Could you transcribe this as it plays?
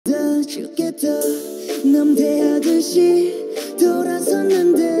죽겠다 남대하듯이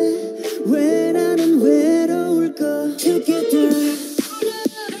돌아섰는데 왜 나는 외로울까 죽겠다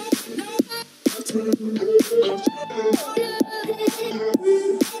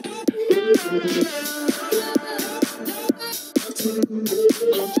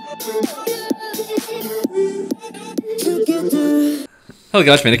Hello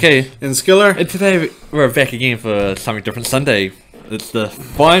guys, Medicaid and Skiller, and today we're back again for something different Sunday. It's the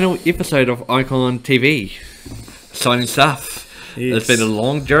final episode of iKON TV. Exciting stuff. Yes. It's been a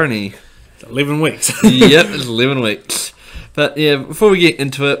long journey. 11 weeks. Yep, it's 11 weeks. But yeah, before we get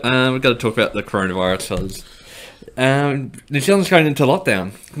into it, we've got to talk about the coronavirus. New Zealand's going into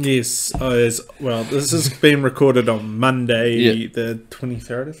lockdown. Yes, well, this has been recorded on Monday, the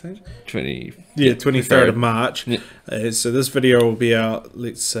 23rd, I think. 23rd of March. Yeah. So this video will be out,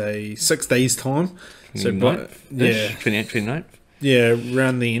 let's say, 6 days' time. 29th. Yeah,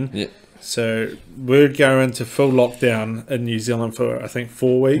 around then. Yeah. So we're going to full lockdown in New Zealand for, I think,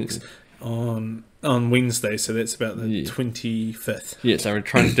 4 weeks on Wednesday. So that's about the 25th. Yeah, so we're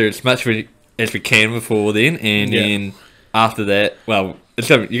trying to do as much as we can before then, and then after that, well,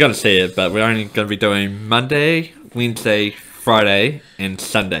 you're going to see it, but we're only going to be doing Monday, Wednesday, Friday, and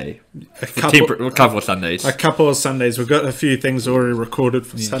Sunday. A couple of Sundays. A couple of Sundays. We've got a few things already recorded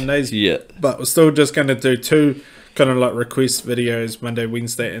for Sundays. Yeah. But we're still just going to do 2 kind of like request videos, Monday,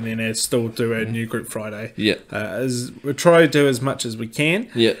 Wednesday, and then still do a new group Friday. Yeah. We'll try to do as much as we can.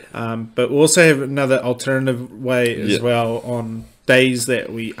 Yeah. But we also have another alternative way as well on days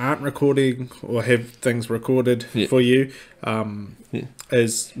that we aren't recording or have things recorded for you.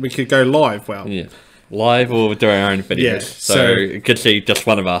 Is we could go live. Live or do our own videos. Yeah, so you could see just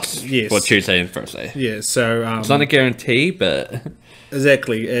one of us for Tuesday and Thursday. Yeah, so it's not a guarantee, but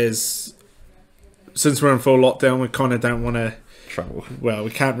exactly, since we're in full lockdown, we kind of don't want to trouble. Well, we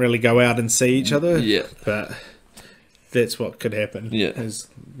can't really go out and see each other. Yeah, but that's what could happen. Yeah, is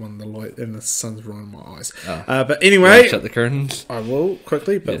when the light and the sun's right in my eyes. But anyway, shut the curtains. I will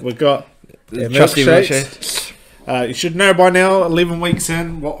quickly. But we've got trusty milkshakes. You should know by now, 11 weeks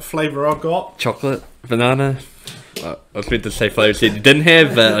in, what flavour I've got. Chocolate, banana. I was meant to say flavours that you didn't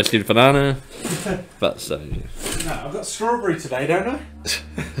have, but I said banana. But so no, I've got strawberry today, don't I?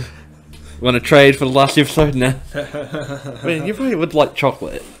 Want to trade for the last episode now? I mean, you probably would like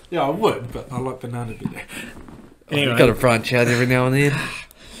chocolate. Yeah, I would, but I like banana better. Anyway, you've got to branch out every now and then.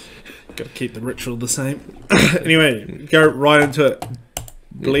 Got to keep the ritual the same. Anyway, go right into it.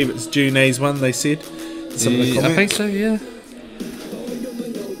 Believe it's June's one, they said. Some of the comments. I think so, yeah.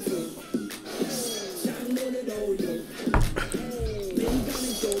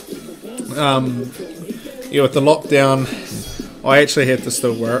 Yeah, with the lockdown, I actually have to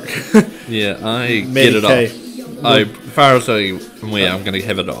still work. Yeah, I get it off. As far as from where I'm going to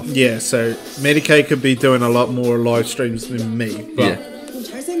have it off. Yeah, so Medicaid could be doing a lot more live streams than me. But,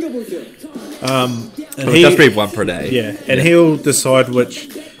 and he'll just read one per day. Yeah, and he'll decide what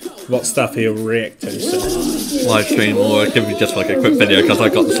stuff he'll react to. So. Live stream or it could be just like a quick video because I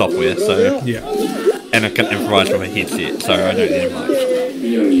got the software, so and I can improvise from a headset, so I don't need a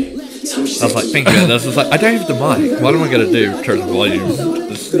mic. I was like thinking about this. I was like, I don't have the mic. What am I going to do? Turn the volume.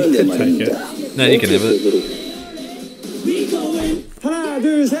 Just take it. No, you can have it.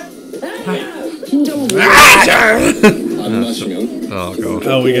 Oh god.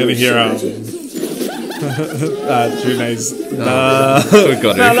 Oh, we're gonna hear June's. We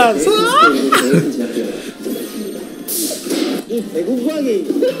got it.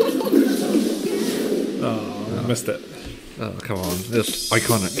 Oh, I missed it. Oh, come on. That's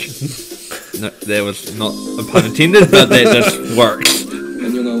iconic. No, that was not a pun intended, but that just works.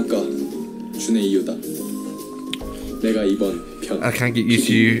 I can't get used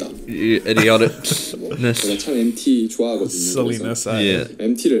to you idioticness. Silliness, yeah.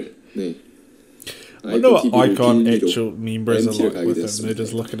 I wonder what iKON actual members are like with him. They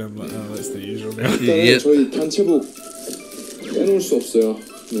just look at him like, oh, that's the usual now. Yeah.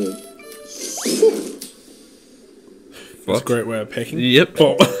 That's a great way of packing. Yep.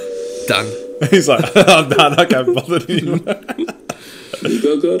 Oh. Done. He's like, I'm done, I can't bother anymore.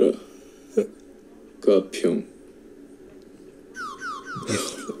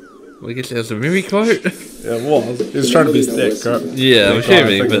 Well, I guess that was a movie quote. Yeah, it was. He was trying to be that quote. Yeah, I'm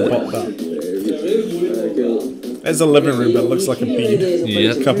assuming, but as a living room, it looks like a bed.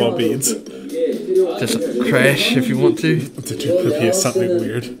 Yeah. A couple of beds. Just crash if you want to. Did you prepare something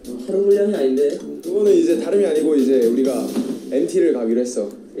weird? 이거는 이제 다름이 아니고 이제 우리가 MT를 가기로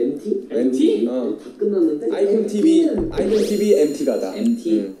했어. MT? MT? 어. 다 끝났는데? 아이콘 TV MT 가자.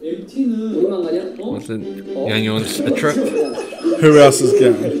 MT? MT는 우리만 가냐? Wasn't Yang a trip? Who else is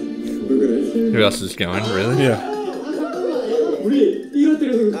going? Who else is going, really? Yeah. 우리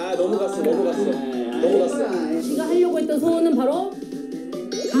이것들에서 넘어갔어. 제가 하려고 했던 소원은 바로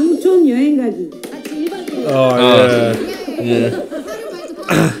강촌 여행 가기. 같이 2박 3일. Oh, yeah. Yeah.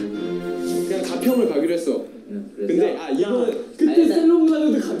 그냥 가평을 가기로 했어. 근데 이거는 그때 셀럽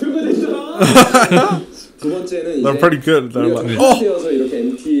가는데 가평가 됐잖아. 두 번째는 이제 They're pretty good. They're 우리가 like, 컴퓨터여서 이렇게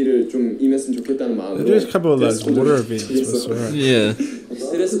MT를 좀 임했으면 좋겠다는 마음으로. there's a couple of those 드레스 water 코드를 events. 정했어. Was right. Yeah.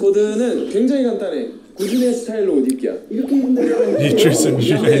 드레스 코드는 굉장히 간단해. 구준의 스타일로 옷 입기야. 이렇게 입는데 You dress in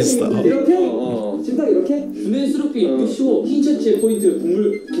June's style. 이렇게? 심딱 이렇게? 분해스럽게 입으시고 흰 셔츠에 포인트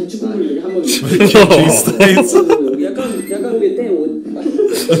국물 김치 국물 이렇게 한번 Kimchi stains. 약간 그게 때 옷.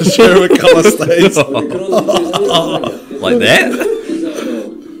 Share with color stains. 그런 느낌을 살려서 Like that?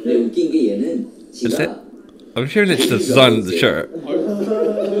 네, 웃긴 게 얘는 Is that? 지가 I'm sure it's the design of the shirt.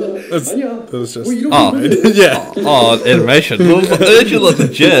 It was just. Oh. Yeah. Oh, animation. Well, it looked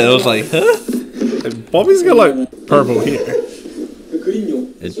legit. I was like, huh? Bobby's got like purple hair. 그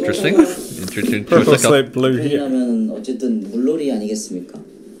그림용. Interesting. Interesting. Purple Choice. slate blue hair. 왜냐면 어쨌든 물놀이 아니겠습니까?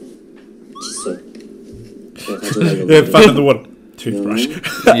 칫솔 제가 가져가려고 Yeah, fun in the water. Toothbrush.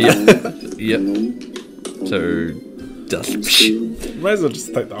 Yeah. Yep. So, dust. Might as well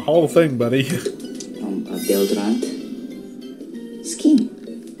just take the whole thing, buddy. 데오드란트 스킨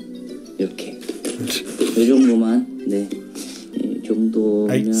이렇게 이 정도만 네 이 정도면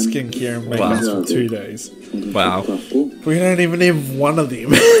 8 skincare and makeup for 2 days. Wow. 같고 We don't even have one of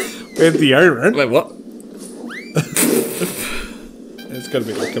them. We have deodorant. Wait, what? It's gotta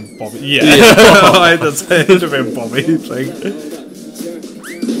be like a Bobby. Yeah. I had to say it to be a Bobby thing.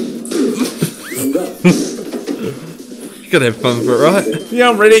 You gotta have fun for it, right? Yeah,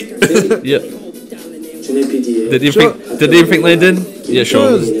 I'm ready. Yep. 준혜 PD의 Did anything land in? Yeah,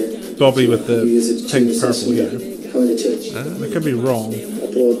 sure. Bobby with the pink purple hair. I could be wrong.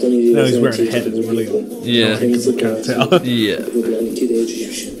 앞으로 어떤 일이 No, he's wearing a hat. It's really Yeah. because I can't tell. Yeah. 많이 기대해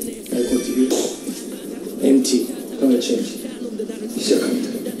주십시오. 아이콘 TV MT 카메라 체인지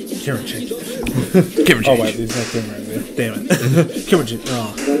시작합니다. Camera change. Camera Oh change. wait, there's no camera right there. Damn it. Camera change.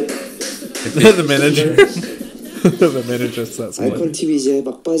 Oh. The manager. The manager starts 아이콘 like, TV 이제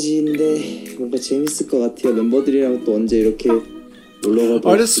막바지인데 뭔가 재밌을 것 같아요. 멤버들이랑 또 언제 이렇게 놀러 가도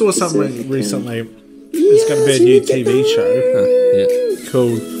I just saw something recently. It's going to be a new TV show Yeah.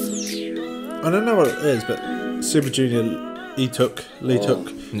 called, I don't know what it is, but Super Junior Lee Tuk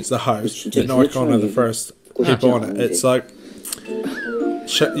is the host, and iKON are the first people on it. It's like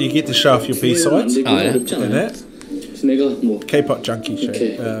you get to show off your B-sides Oh, yeah. in it. 내가 뭐 KPop Junkie show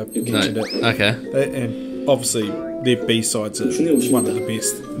No. mentioned it. Okay. And obviously their B-sides are one of the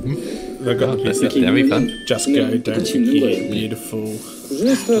best. They've got the best. That'd be fun. Just go, don't forget, beautiful.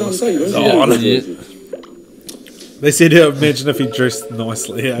 구준의 스타일랑 딱 이런 Oh, Yeah. they said, imagine if he dressed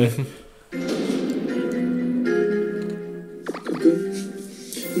nicely. Yeah.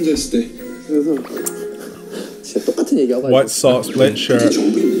 혼자 있을 때 그래서 진짜 똑같은 얘기하고 White socks, black shirt,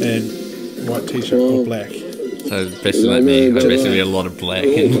 and white t-shirt or black. So basically like me, I'm basically a lot of black.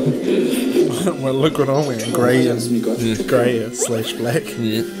 And, Well, look what I'm wearing, grey and slash black.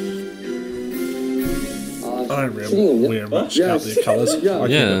 yeah. I don't really wear much out their colours. I keep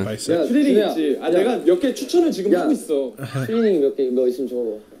Yeah. it basic. 트레이닝 있지. 내가 몇 개 추천을 지금 하고 있어. 트레이닝 몇 있으면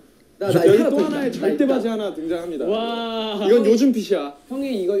적어봐 여기 또 하나의 절대 바지 하나 등장합니다. 이건 요즘 핏이야.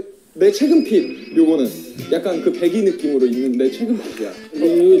 형이 이거 내 최근 핏. 요거는 약간 그 배기 느낌으로 입는 내 최근 핏이야.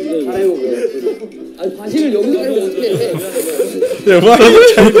 이거 잘해보고 아니 바지를 여기서 하려고 어떻게 해 Yeah, why are you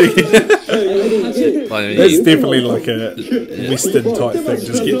changing it? Well, I mean, That's definitely like a Western type thing.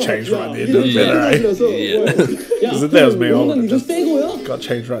 Just get changed right there. Doesn't matter, eh? yeah. Because if that was me, I would have 이거 just 새 거야? got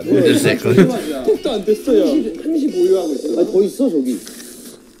changed right there. Exactly. 톡도 안 됐어요. 한시 보유하고 있어. 아니 더 있어 저기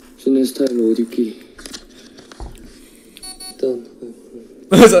준의 스타일로 옷 입기 일단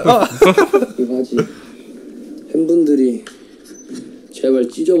I was like, oh. 이 바지 팬분들이 제발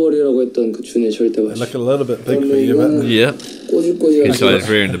찢어버리라고 했던 그 준의 절대 바지 Look a little bit big for you, but Yeah. 꼬질꼬질하게 So I was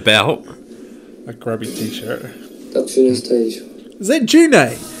wearing the belt. a grubby t-shirt. 딱 준의 스타일이죠 Is that June?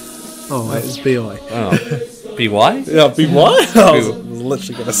 Oh, wait, it's B.I. Oh. BY? Yeah, B.Y.? I was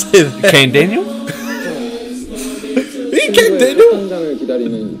literally going to say that. Kane Daniel? You can't Daniel? 현장을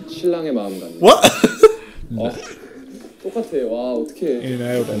기다리는 신랑의 마음가짐. What? 똑같아. 와 어떡해. You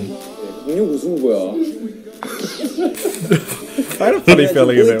nailed it. 공룡 우승 후보야. I had a funny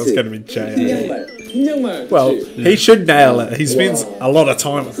feeling that was going to be Jay. 흰 양말. Well, he should nail it. He spends a lot of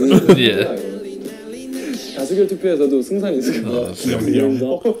time with it. Yeah. 다수결 투표에서도 승산이 있을 거야.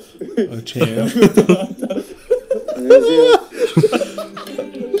 Oh, champ.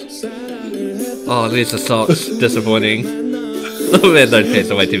 Oh, these are socks. Disappointing. Oh man, those pants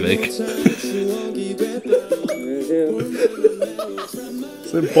are way too big.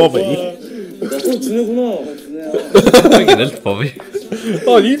 It's Bobby. 준혜구나. I think it is Bobby.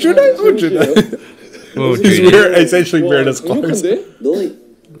 Oh, you Juno? Oh, Juno. Oh, He's Judy. He's actually wearing his clothes. 너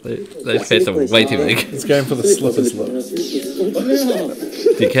Those pants are way too big. He's going for the slippers look.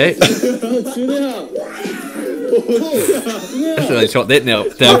 DK. 준혜야. That's really shot that now.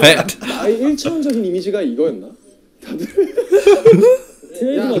 Down pat. 나의 1차원적인 이미지가 이거였나?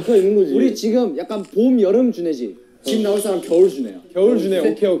 준혜도 막혀 있는 거지. 우리 지금 약간 봄 여름 준혜지. 지금 나올 사람 겨울 준혜야. 겨울 주네.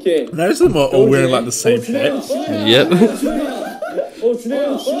 오케이. Notice them all wearing like the same hat. Yep.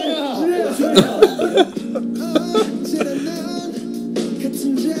 준혜야.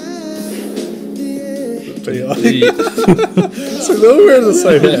 So they're all wearing the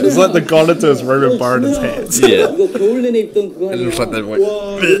same hat. It's like they've gone into his room and borrowed his hats. Yeah. 이거 겨울 내내 입던 그거 It 아니야? looks like they like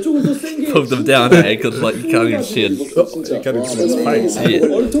pulled them down because like you can't even see it. Oh, you can't even see his face. Yeah.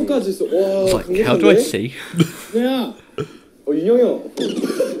 얼토까지 있어. 와. It's like, how do I see? 준혜야. 윤영이 형.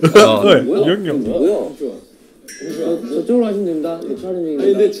 Oh, Hey, young, young. 뭐야? 저쪽으로 하시면 됩니다. 촬영 중입니다.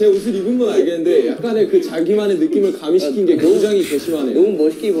 아니 근데 제 옷을 입은 건 알겠는데 약간의 그 자기만의 느낌을 가미시킨 게 굉장히 괘씸하네요. 너무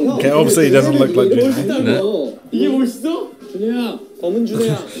멋있게 입은 거. Okay, obviously he doesn't look like Juno. no. 이게 멋있어? 준혜야. 검은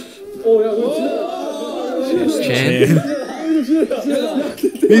주네야. Chan.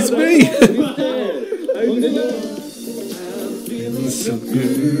 He's me.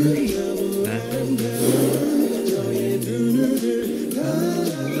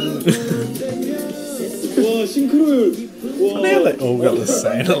 와 싱크로율. Now they all got the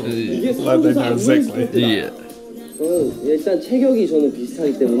same. Like they know exactly. Yeah. 일단 체격이 저는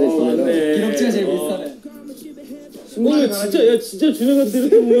비슷하기 때문에 기럭지가 제일 비슷하네. 진짜 준혜 같아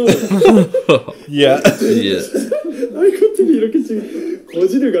이렇게 보면. Yeah. Yeah. 아이콘TV 이렇게 지금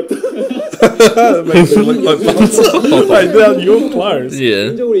거지를 갖다. Makes it look like bouncer. Like they're your clothes.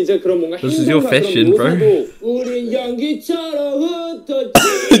 Yeah. 개인적으로 이제 그런 뭔가 This is your fashion, bro. 우리 연기처럼 흩어지.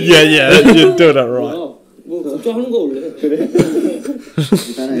 Yeah, you're doing it right. 뭐 걱정 하는 거 원래. 그래?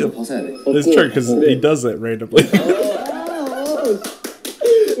 일단은 이거 벗어야 돼. It's true because he does that randomly.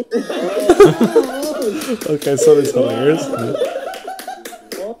 Okay, so it's hilarious.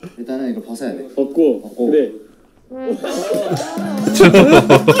 일단은 이거 벗어야 돼. 벗고. 그래.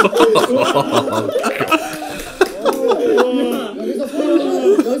 여기서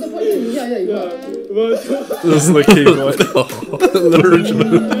펄리는 이게 아니야 이거. This is the key one. The original.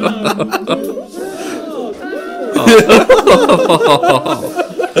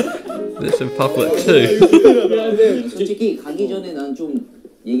 That's in public too. 솔직히 가기 전에 난 좀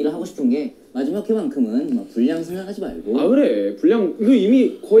얘기를 하고 싶은 게 마지막 회만큼은 막 분량 생각하지 말고 아 그래 분량 이거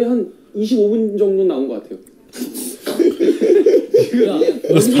이미 거의 한 25분 정도 나온 것 같아요.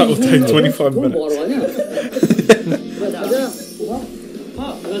 This part will take 25 minutes. 뭐하러 가냐? 가자.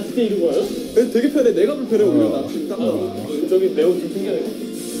 나 진짜 이런 거예요? 되게 편해. 내가 불편해 오히려. 나 지금 딱 저기 내 옷 좀 신기하네.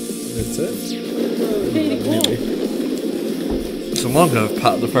 That's it. It's a longer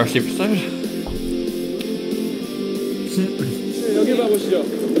part of the first episode. 여기 봐보시죠.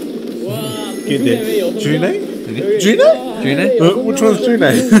 Get that. Juno? Juno? June? Which one's Juno?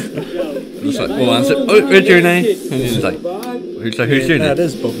 It's like, well, answer. Oh, where's June? And he's like, who's June? That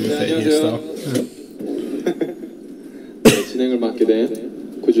is Bobby with that hairstyle. 진행을 맡게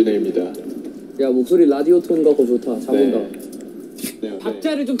된 고준혜입니다. 야 목소리 라디오 톤 같고 좋다. 잡은다. 네.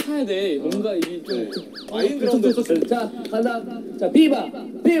 박자를 좀 타야 돼. 뭔가 이게 좀 마인드라운드 자 간다. 자 비바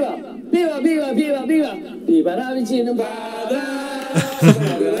비바람이 치는 바다.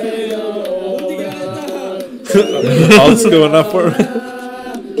 Old school enough for him.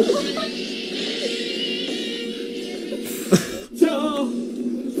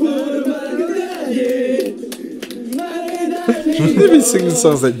 They've been singing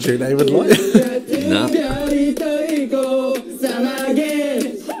songs that Juno would like. No.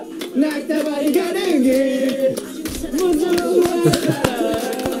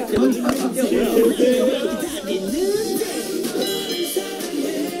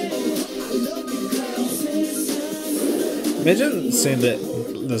 Imagine seeing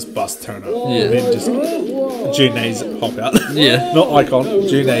this bus turn up. Yeah. And then just Juno's hop out. Yeah. Not iKON,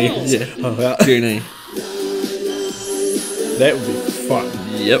 Juno. Yeah. Hop out. June. That would be fun.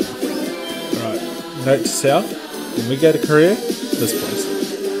 Yep. Right. Note to self: when we go to Korea, this place.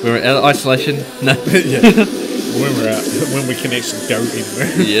 We're out of isolation. No. Yeah. When we're out, when we can actually go anywhere.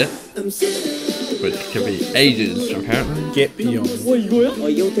 Yeah. Which could be ages, apparently. Get beyond.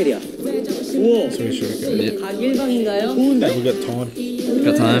 이게 호텔이야. So we should go. Yeah. 각 1방인가요? We got time.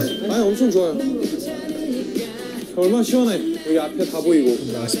 Got time. 아니 엄청 좋아요. 얼마나 시원해. 여기 앞에 다 보이고.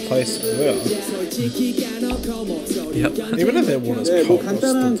 Nice place as well. Yep. Even if that water's 네, 뭐 cold,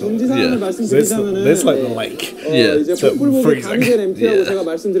 간단한 it's still 정지 cold. 사항을 Yeah. 말씀드리자면은 There's like the lake. Yeah. 이제 So 폭불복이 freezing. 강제 MT라고 Yeah. 제가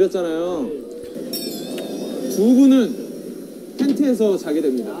말씀드렸잖아요. 두 분은 텐트에서 자게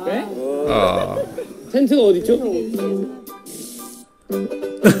됩니다. Oh. 텐트가 어딨죠?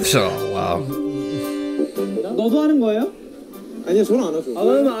 Oh, wow. 너도 하는 거예요? 아니요, 저는 안 하죠.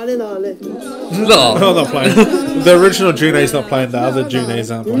 그러면 안 해, 나 안 해. No. Oh, not playing. The original June's not playing. The other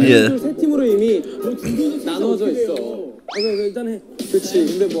June's aren't playing. Yeah. 세 팀으로 이미 나눠져 있어. 일단 해. 그렇지.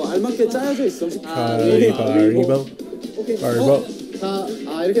 근데 뭐 알맞게 짜여져 있어. Baribo. Baribo. 자,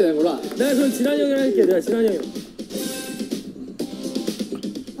 이렇게 된 거라. 내가 그럼 진한 형이랑 할게. 내가 진한 형.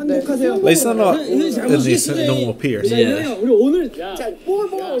 한국하세요. At least they're not in these normal pairs. Yeah. 우리 오늘 자, 뽕을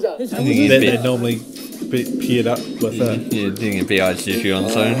뽑아보자. They're normally paired up with Yeah, doing a BI's issue on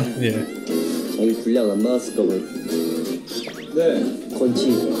its own. yeah. 저희 분량 안 나왔을까 봐. 네.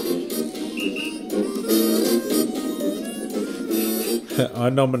 건치. I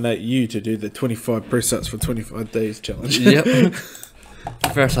nominate you to do the 25 press-ups for 25 days challenge. Yep.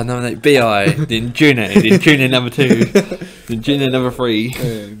 First I nominate BI, then June number 2, then June number 3.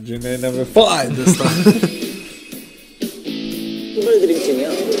 June number 5 this time. 투별 드링킹이야.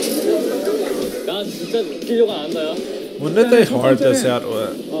 나 진짜 웃기려고 안 한다, 야. When did they hire this out,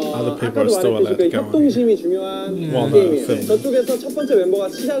 or other people are 아까도 still allowed to 말했듯이 go in? 협동심이 중요한 Well, 게임이에요. film. 저쪽에서 첫 번째 멤버가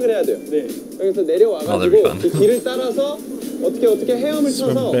시작을 해야 돼요. 여기서 내려와가지고 that'd be fun. 그 길을 따라서 어떻게 헤엄을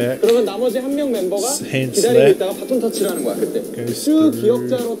쳐서 Swim back. 그러면 나머지 한 명 멤버가 Hand 기다리고 slap. 있다가 바톤 터치를 하는 거야 그때. Goes 쭉 through.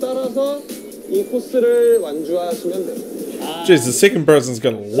 기억자로 따라서 이 코스를 완주하시면 돼요. Jeez, the second person's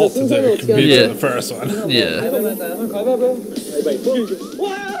got a lot to do compared Yeah. to the first one. Yeah. 가위바위보.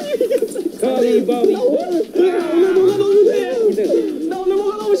 와! 가위바위보. 오늘 뭐가 너무 돼. 나 오늘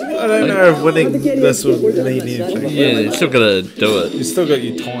뭐가 너무 싫어. I don't know if winning this would mean anything. Yeah, you still gotta do it. You still got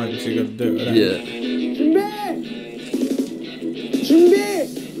your time, so you got to do it. Yeah. 준비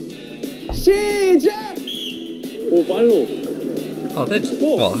시작. 오, 빨로. Oh, that's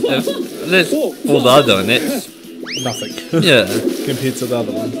well. That's all they're doing. That's Nothing yeah. compared to the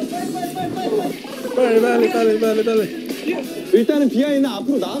other one. Belly. 일단은 비하이는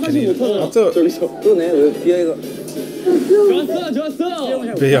앞으로 나아가지 못하잖아. I'll do it. 저기서. 그러네, 왜 비아이가.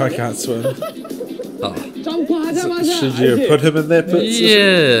 좋았어. B.I. can't swim. Oh, 점프하자마자. Should you have put him in that position?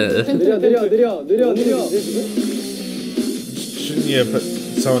 yeah. 느려. Shouldn't you have put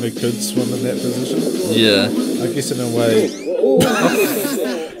someone who could swim in that position? Yeah. I guess in a way.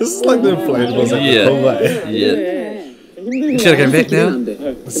 This is like the inflatables at Yeah. the pool, eh? Yeah. You gotta go back now.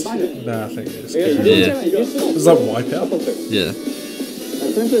 Nah, I think it's good. Yeah. It's like Wipeout. Yeah.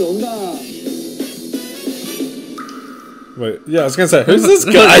 쌤쌤 온다. Wait, yeah, I was gonna say, who's this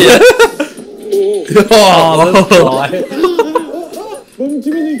guy? Oh, this guy.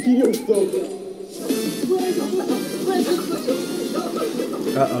 멈추면 길이 없어.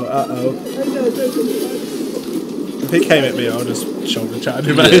 Uh-oh. If he came at me, I'll just shoulder charge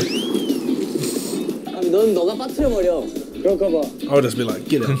him, mate. 넌 너가 빠뜨려버려. 그럴까 봐. I'll just be like,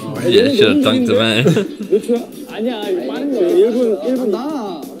 get it. yeah. Should have dunked him, man. 몇 초야? 아니야, 이거 빠른 거야. 1분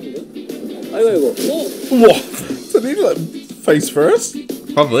나. 아이고. What? Did he like face first?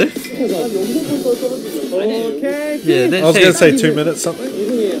 Probably. 오케이. Yeah. I That's was gonna how. say 2 minutes something.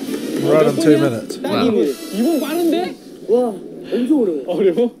 2분이에요. Right on 2 minutes. Wow. 2분 빠른데? 와, 엄청 어려워.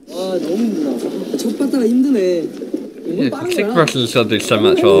 어려워? 아, 너무 힘들어. 첫 바다가 힘드네. Yeah, kick brushes gotta do so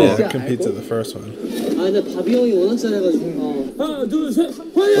much Yeah, more. compared to the first one. 아, 근데 바비 형이 워낙 잘해가지고. 하나, 둘, 셋.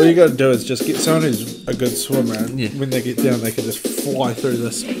 All you gotta do is just get someone who's a good swimmer, and Yeah. when they get down, they can just fly through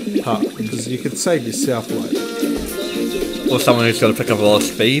this part because you could save yourself like Or someone who's gotta pick up a lot of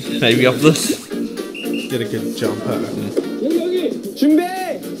speed, maybe off this. get a good jump out. 여기 준비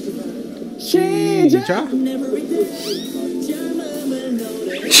시작.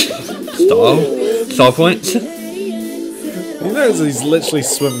 Style points. He knows he's literally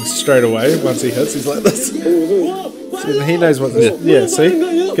swimming straight away once he hits. He's like this. So he knows what this. Yeah, see,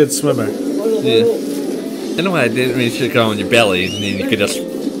 good swimmer. Yeah. In a way, it didn't mean you should go on your belly, and then you could just.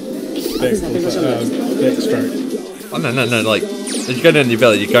 Backstroke. Oh no! Like if you go down your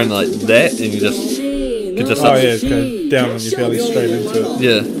belly, you're going like that, and you just could just. Oh yeah, go down on your belly straight into it.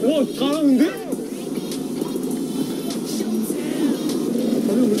 Yeah. 와, 잘하는데?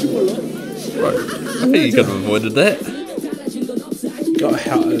 Right. I think you could have avoided that. Got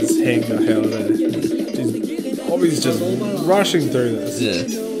how his hand got held there. He's just rushing through this. Yeah.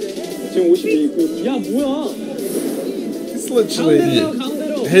 지금 52. 야, 뭐야? It's literally. Yeah.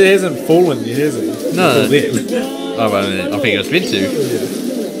 가운데로. He hasn't fallen yet, has he? No. Until then. Oh, well, I think it was meant to. Yeah.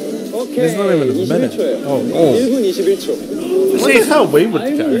 There's not even a minute. 21초예요. Oh, 1분 21초. see how we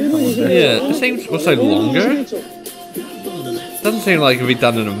would go. Yeah, it seems also longer. Doesn't seem like it'd be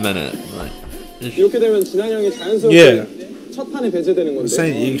done in a minute. Like, 이렇게 되면 진한 형이 자연스럽게 Yeah. 첫 판에 배제되는 I'm 건데.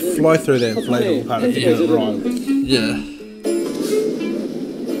 saying you fly through the inflatable part if you get it wrong. yeah.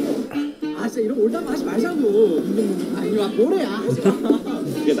 아 진짜 이런 올다고 하지 말자고. 아 이리 와 뭐래야 하지 마.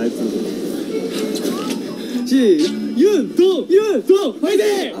 그게 날씬해. 윤동 화이팅!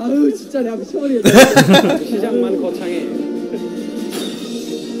 아유 진짜 내가 미쳐버리겠다. 시작만 거창해.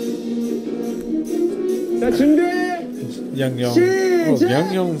 자 준비. Young Yong. Oh,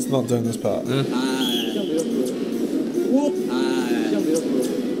 Young Yong's not doing this part.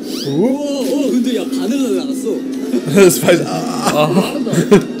 근데 야 바늘로 나갔어. His face.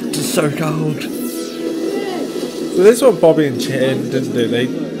 It's so cold. So that's what Bobby and Chan didn't do. They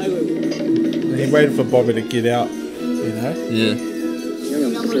waited for Bobby to get out. You know. Yeah.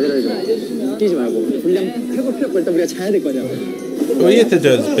 끼지 말고 분량 회복 필요 없고 일단 우리가 자야 될 거냐고. All you have to do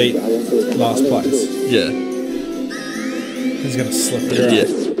is beat last place. Yeah. He's gonna slip it around. Yeah.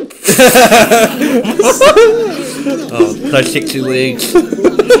 Oh, those sexy legs.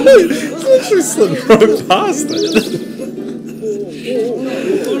 Literally slipped right past it.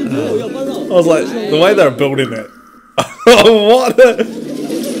 I was like, the way they're building it. What?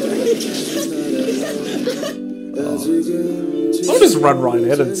 I'll just run right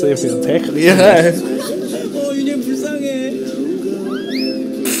at it and see if he'll tackle. Yeah. 윤영 불쌍해.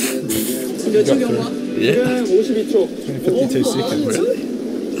 Yeah. 52초. 52 seconds.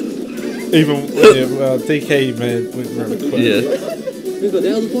 Even yeah, DK man went really quick. Yeah. 그러니까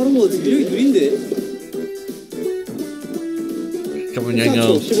내가 더 빠른 거 같은데 윤영이 느린데. Come on, young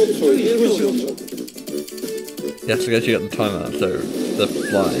girl. 15초. 1분 15초. You have to go check out the timer, so the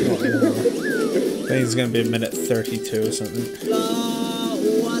flying. I think it's gonna be a minute 32 or something.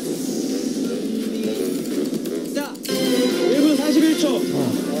 1분 41초.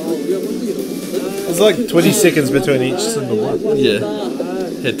 It's like 20 seconds between each single one. Yeah.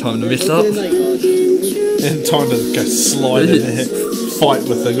 Had time to mess up. And time to go slide in and fight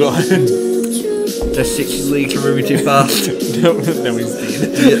with the guy. Those sexy legs are moving too fast. Now he's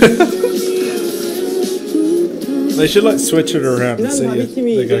dead. Yeah. They should like switch it around and see 지난 if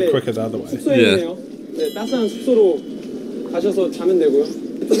바비팀이 they go 이제 quicker the other way. 숙소에 있네요. 네, 따스한 숙소로 가셔서 자면 되고요.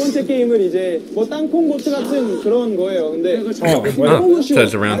 두 번째 게임은 이제 뭐 땅콩 보트 같은 그런 거예요. 근데 Oh, 땅콩은 wow. 쉬워. So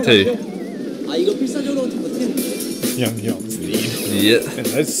it's around two. 아 이거 필사적으로 버튼. Young Young's dead. Yeah. And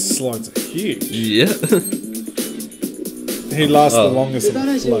those slides are huge. Yeah. He lasts the Oh. longest in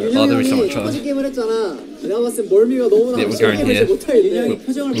the float. Oh, there'll be so much fun. 게임을 했잖아. 내가 봤을 땐 멀미가 너무 Yeah, we're going here. 못하겠네.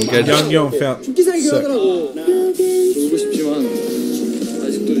 표정을 We'll go Young Young found 죽기 살기 sick. 하더라고. 놀고 싶지만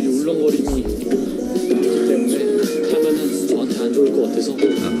아직도 이 울렁거림이 때문에 하면은 저한테 안 좋을 것 같아서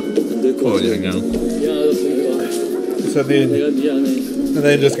안될 것 Poor 같아. young girl. 미안하다. So then, 내가 미안해. and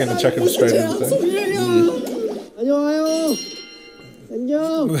they're just gonna chuck him straight in the thing. 안녕하세요.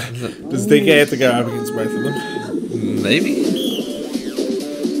 안녕. Does DK have to go up against both of them? Maybe.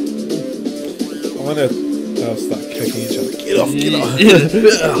 I wonder if they'll start kicking each other. Get off, get off. Yeah.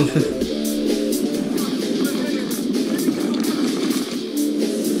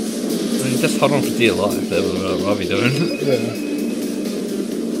 I mean, just hold on for dear life. That's what I'll be doing. Yeah.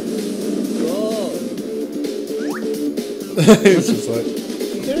 It's just like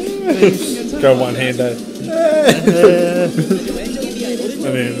go one hander.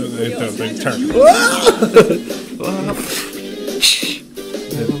 And then they do a big turn.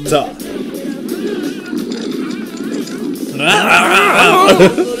 Duh.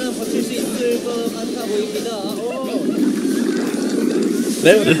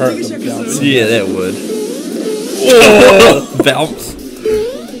 That would hurt them bouncing. Yeah, that would. Bounce.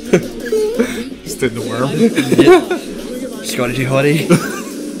 Just did the worm. Scotty Hottie.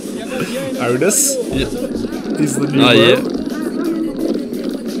 Otis. Yeah. He's the new Oh, yeah. worm.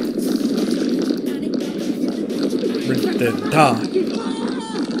 Da.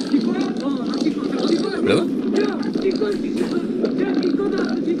 Really?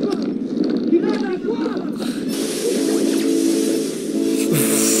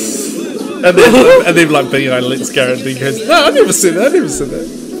 And then like being like, let's go, and he goes, no, I never said that, I never said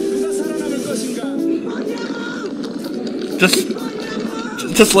that.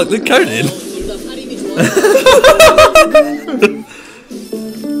 Just like the Conan.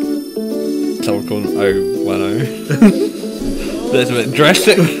 Someone called him 010. That's a bit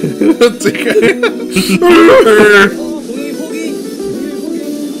drastic.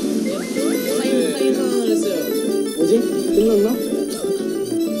 뭐지? 끝났나?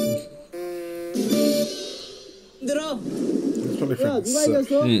 힘들어. Totally 누가 different.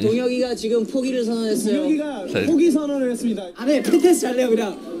 이겼어? 동혁이가 지금 포기를 선언했어요. 동혁이가 자, 포기 선언을 했습니다. 안해 팬테스트 할래요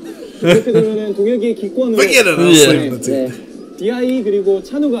그냥. 이렇게 되면은 동혁이의 기권으로 Forget it, I'll sleep in the team. 디아이 그리고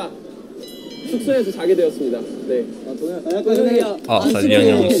찬우가 숙소에서 자게 되었습니다. 네. 동혁이야. Oh, so the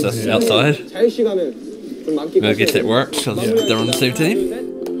young ones outside. 자유 시간을 좀 만끽. I guess it works. So they're on the same team.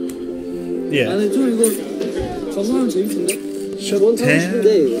 Yeah. 나는 좀 이거 적응하면 재밌는데. Shut down.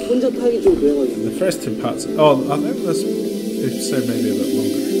 혼자 타기 좀 그래가지고. The first two parts. Oh, I think this episode may be a bit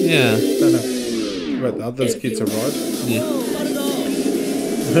longer. Yeah. Don't know. But the others get to ride. Yeah.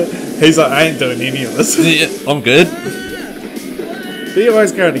 He's like, I ain't doing any of this. Yeah, I'm good. But you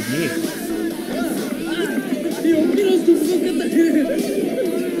always going again.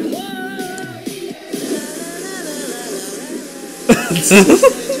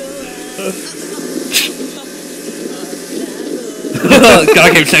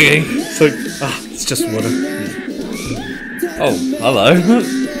 Gotta keep singing. So, it's just water. Oh, hello.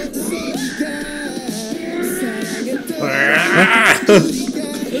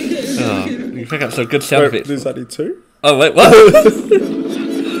 Oh, you pick up some good sound Wait, effects. there's only two? Oh wait, what?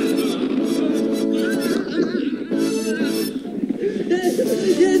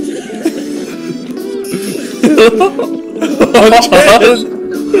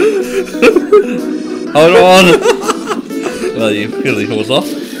 Hold on. Well, you clearly falls off.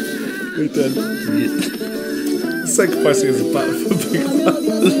 We did. Sacrificing his butt for big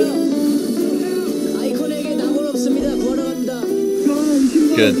아이콘에게 낙원 없습니다. 구하러 갑니다.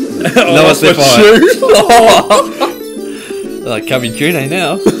 Good. Oh, No one's my there shoe. Like coming June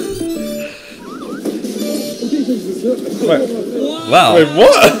now. Wait, Wow. wait,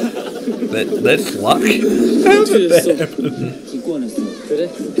 what? That's luck. How did that happen? 기권했어. 그래?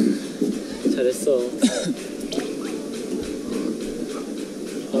 잘했어.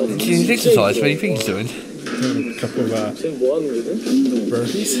 He's exercise. What do you think he's doing? A couple of 지금 뭐 하는 거지?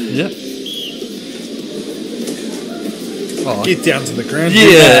 burpees. Yep. Oh. Get down to the ground.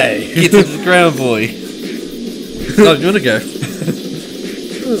 Yeah. Yay. Get to the ground, boy. Oh, you wanna go?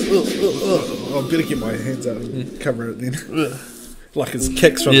 Oh, I better get my hands out and cover it then. Like it's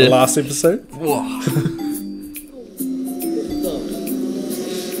kicks from Yeah. the last episode. Whoa.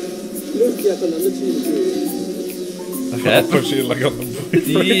 이렇게 약간 남자친구 Okay. Push it like on the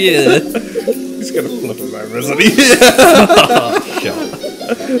boyfriend. Yeah. He's gonna flip him over, isn't he? Sure.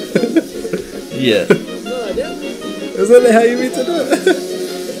 Yeah. Isn't that how you meant to do it?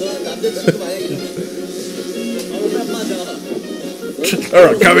 남자친구 만약에 딱 맞아.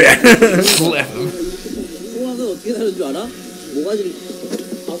 Alright, come here. Slap him. 통학은 어떻게 다른 줄 알아? 모가지를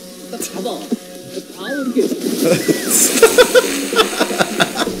딱 잡아. 바로 이렇게.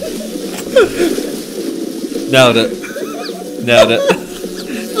 Nailed it. Nailed it.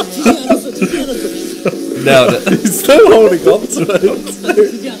 Nailed it. He's still holding on to it.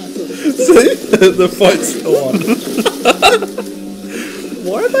 지지 않았어. See? The fight's still on.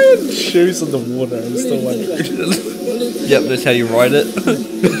 Why are they in shoes in the water? I'm still wondering. Yep, that's how you ride it.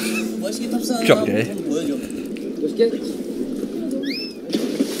 멋있게 탑승하는 좀, 거 예. 한번 보여줘.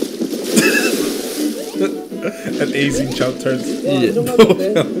 An easy jump turns. Yeah.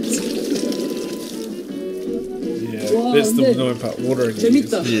 Yeah, that's the annoying part. Water in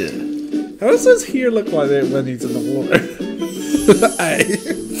재밌다. Yeah. How does his hair look like that when he's in the water? Hey.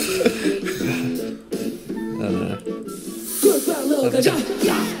 I don't know.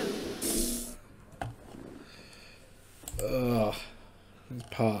 Ugh. These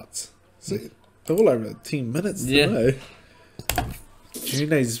parts. See, they're all over 10 minutes Yeah. today.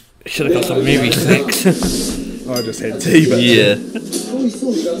 June's. Should have got some movie snacks. I just had tea, but. Yeah.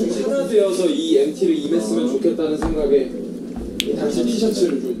 우리가 좀 하나 되어서 이 MT를 임했으면 좋겠다는 생각에 이 당시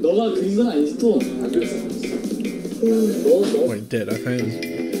티셔츠를 좀 너가 그린 건 아니지 또? 안 그랬어. Wait, did I think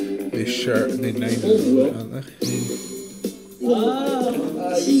their shirt and their name is on it, aren't they?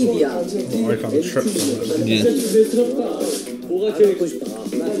 시입이야. I can't trip from it. Yeah. 뭐가 제일 하고 싶다.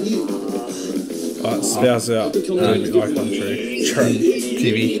 It spells out icon tree. Trip.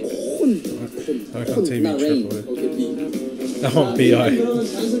 TV. Icon TV rain. trip. 오케이 B. I want BI. 그러면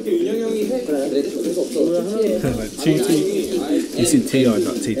자연스럽게 윤영이 형이 해. 그래, 그럴 수 없어. Like TT. You said TI,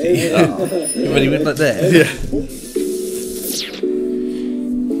 not TT. But he went like that. Yeah.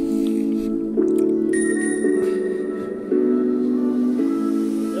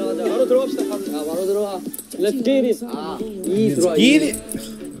 바로 들어갑시다. 바로. 바로 들어와. Let's get it. 이 들어와. Get it!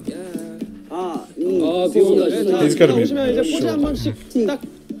 비 온다. He's gotta be 오시면 이제 포즈 short. 한 번씩 딱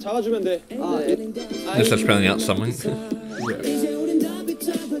잡아주면 돼. Just starts spelling out something.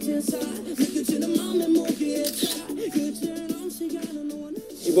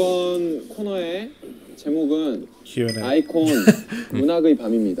 이번 코너의 제목은 Q&A. 아이콘 문학의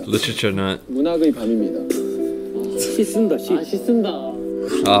밤입니다. Literature night. 문학의 밤입니다. 시 쓴다 시. 시 쓴다.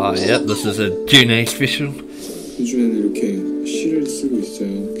 Yeah, this is a June A special. 요즘에는 이렇게 시를 쓰고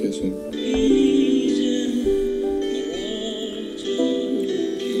있어요. 계속.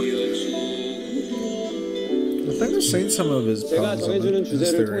 I think I've seen some of his 제가 poems on 정해주는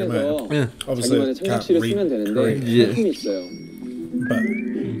주제를 Instagram. 통해서 Yeah. Obviously, 자기만의 I can't 창작시를 read 쓰면 되는데 Korean, 상품이 있어요. but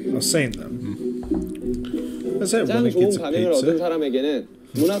I've seen them. Is that 짱 when it 좋은 gets a 반응을 얻은 pizza? 사람에게는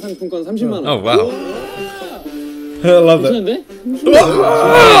문화상품권 30만 원. Oh wow. I love it. 괜찮은데?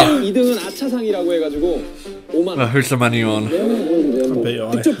 2등은 아차상이라고 해가지고 5만 원. Who's the money on? But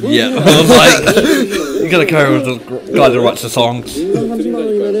Yeah, I was like, you gotta carry with the guy that writes the songs. 30만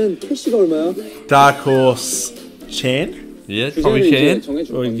원이면은 캐시가 얼마야? Dark Horse Chan? Yeah, 주제를 probably 이제 can.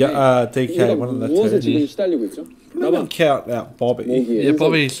 정해줄 Or 건데 DK, 우리가 one of the 무엇에 two. 지금 시달리고 있죠? Probably count out Bobby. 모기에 Yeah,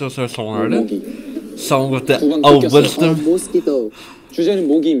 Bobby's also a songwriter. 모기. Song with the 두번 old 뜯겼어요. wisdom. 모스키토. 주제는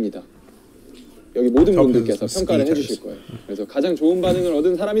모기입니다. 여기 모든 Top 분들께서 is 평가를 mosquitoes. 해주실 거예요. 그래서 가장 좋은 반응을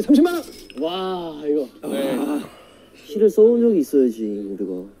얻은 사람이 30만 원. 와 이거. 네. 시를 써온 적이 있어야지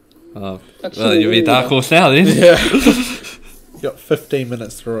우리가. Oh, 딱 well, you'll be 15분입니다. Dark Horse now then. Yeah. Got 15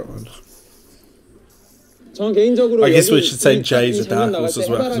 minutes through it. Man. 저는 개인적으로 I guess we 여기 should say 이 Jay's a 장면 dark 나갈 horse 때 as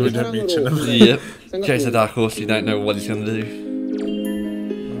well, 'cause we 해바라기 didn't mention 사랑으로 him. Yep. 생각해요. Jay's a Dark Horse, you don't know what he's gonna do.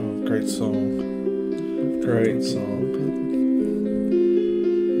 Oh, great song. Great song.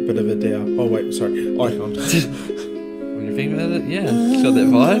 Bit of a dare. Oh, wait, sorry. iKON. When you think about it, yeah, it's got that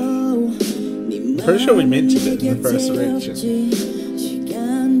vibe. I'm pretty sure we mentioned it in the first reaction.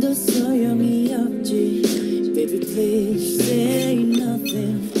 시간도 소용이 없지. Baby please say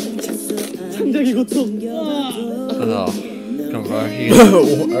nothing. 창작이 고통. Oh, come on,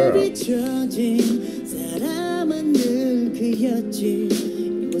 here. 비춰진 사람은 늘 그였지.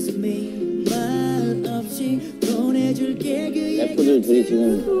 It was me 말 없이 보내줄게 그 래퍼들 둘이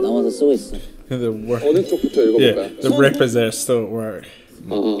지금 나와서 쓰고 있어. The work. 어느 쪽부터 Yeah, 읽어볼까요? the rappers there still at work.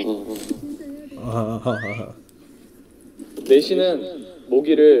 내시는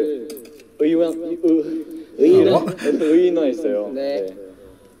모기를 의인화했어요. 네.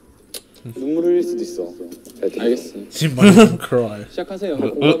 눈물 흘릴 수도 있어. 알겠어. She might even cry. 시작하세요.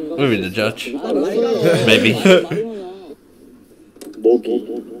 We'll be the judge. Maybe. 모기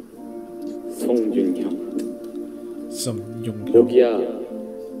송윤형. Some young girl. 모기야,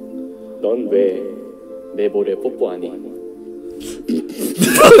 넌 왜 내 볼에 뽀뽀하니? I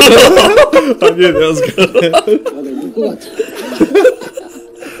knew that was good.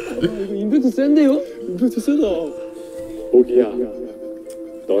 이거 임팩트 센데요? 임팩트 세다. 모기야,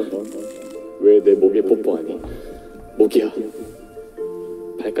 넌 왜 내 목에 뽀뽀하니? 모기야,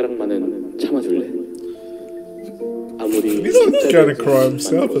 발가락만은 참아줄래? 아무리 He's not gonna cry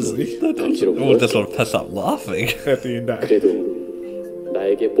himself, is he? Oh, just want to piss up laughing. At the end of it. 그래도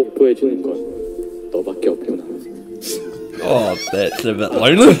나에게 뽀뽀해주는 건 너밖에 없구나. Oh, that's a bit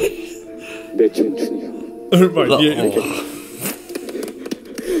lonely. 내 청춘이야. Oh my god.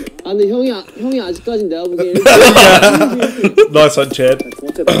 아 근데 형이 아직까진 내가 보기엔 Nice one, Chad.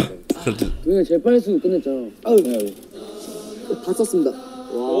 그냥 제8에서 끝냈잖아. 다 썼습니다.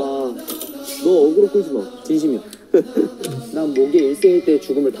 와, 너 어그로 끌지 마. 진심이야. 난 모기 일생일 때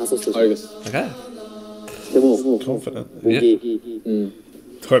죽음을 다 썼어. 알겠어. Okay. 제목 Confident. 모기.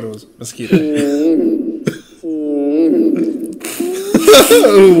 Title was mosquito.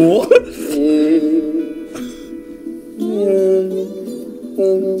 What?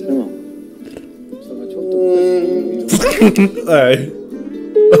 Hey.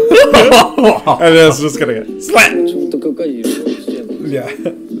 And then it's just gonna get splat. 처음부터 끝까지 이러고 진짜. Yeah.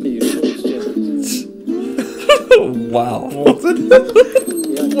 Wow.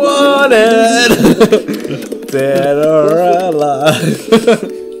 Wanted. Dead or alive.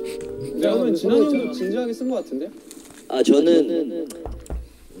 그러면 진환이 형도 진지하게 쓴 것 같은데? 아 저는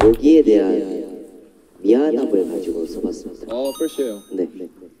모기에 대한 미안함을 가지고 써봤습니다. 프레시해요. 네.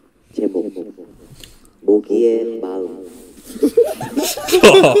 제목 모기의 마음.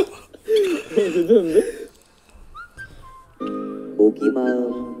 괜찮은데? 모기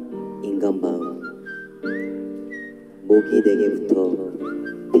마음, 인간 마음. 모기 내게부터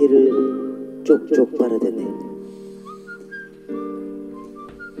피를 쪽쪽 빨아대네.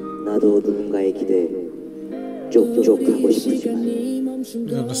 나도 누군가의 기대에 쪽쪽 하고 싶지만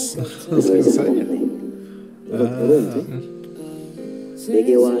그걸 생각했네.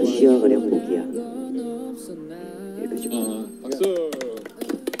 내게와 쉬어가렴 모기야. 박수.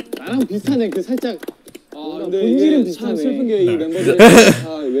 나랑 비슷하네. 그 살짝. 근데 본질은 이게 비슷하네. 참 슬픈 게 이 멤버들이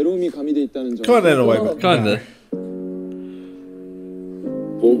다 외로움이 가미돼 있다는 점. Kind of in a way, but Kinda.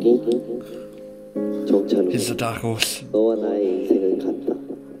 정찬우, He's the dark horse. 너와 나의 인생은 같다.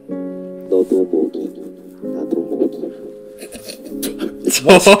 너도 모기, 나도 모기.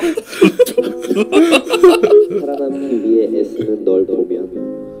 살아남기 위해 애쓰는 널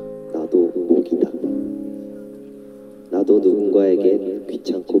보면 나도 모기다. 나도 누군가에겐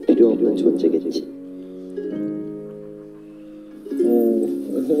귀찮고 필요 없는 존재겠지.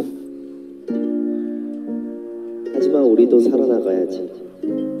 하지만 우리도 살아나가야지.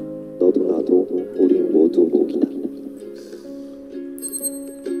 너도 나도 우리 모두 모기다.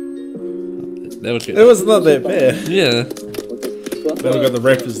 That was good. It was not that bad. Yeah. Then we got the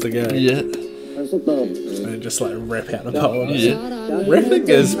rappers to go. Yeah. And just like rap out a poem. Yeah. Rapping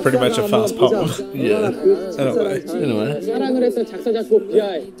is pretty much a fast poem. Yeah. Anyway. 사랑을 했어 작사 작곡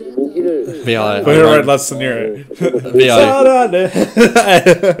BI 모기를 VI. We wrote last scenario.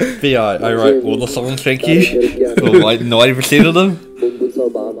 VI. I wrote all the songs, thank you. Or like 90% of them. 몸부터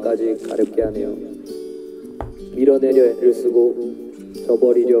마음까지 가렵게 하네요. 밀어내려 애를 쓰고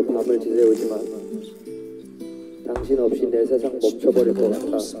저버리려 밤을 지새우지만 당신 없이 내 세상 멈춰버릴 것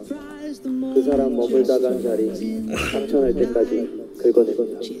같아. 그 사람 머물다 간 자리 상처날 때까지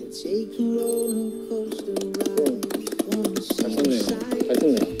긁어내거든. 잘 썼네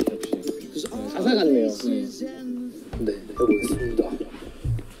역시 가사 같네요. 네, 해보겠습니다.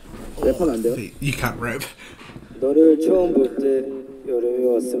 랩하면 안 돼요? You can't rap. 너를 처음 볼 때 여름이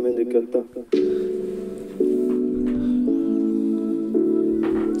왔으면 느꼈다.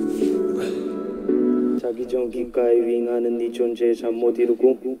 자기 전 귓가에 윙하는 네 존재에 잠 못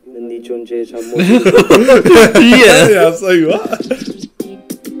이루고 네 존재에 잠 못 이루고 Yeah, so you are.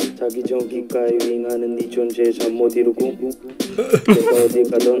 자기 전 귓가에 윙하는 네 존재에 잠 못 이루고 내가 어디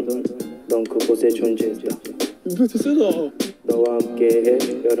가던 넌 그곳에 존재했다. 너와 함께해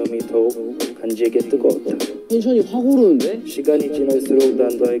여름이 더욱 간지게 뜨거웠다. 텐션이 확 오르는데? 시간이 지날수록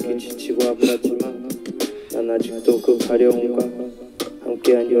난 너에게 지치고 아프지만 난 아직도 그 가려움과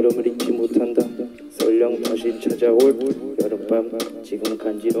함께한 여름을 잊지 못한다. 설령 다시 찾아올 여름밤 지금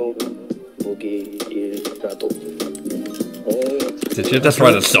간지러운 무기일라도. Did you just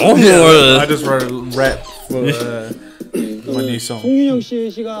write a song? I just wrote a rap for my new song. 송윤영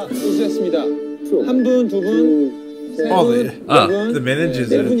씨가 우수했습니다. 한 분, 두 분, 세 Oh, 분, the, 네 분, the managers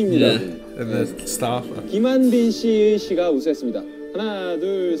네 분입니다. and the staff. 김한빈 씨가 우수했습니다. 하나,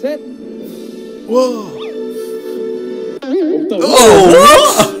 둘, 셋. Whoa! 없다고?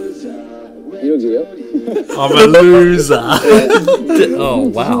 이러게요? I'm a loser. Oh,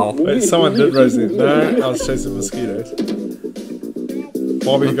 wow. Wait, someone did Rosie. No, I was chasing mosquitoes.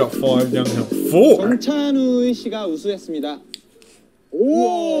 Bobby got 5, Young Hill 4. 정찬우 씨가 우수했습니다.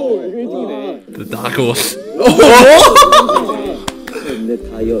 오, 이거 1등이네. The dark horse. 내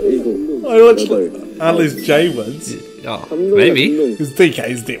다이어 7. I watched at least Jay wins. Oh, maybe. Because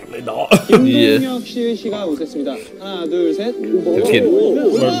DK's definitely not. 김동혁 씨가 우수했습니다. 하나, 둘, 셋. Just kidding.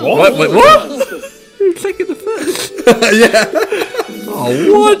 What? Wait, what? You're taking the first. Yeah. Oh,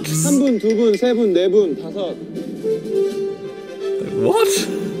 what? 한 분, 두 분, 세 분, 네 분, 다섯, What?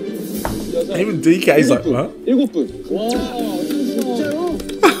 여섯. Even DK's like, what? 7분. 와, 진짜요?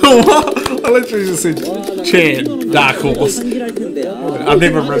 I literally just said Chan, Dark Horse. I've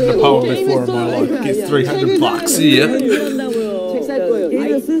never written a poem before in my life. Get $300. Yeah. 책 살 거예요.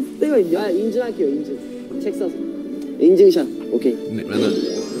 이거 쓸 때가 있냐? 아, 인증할게요 인증. 책 사서 인증샷. 오케이.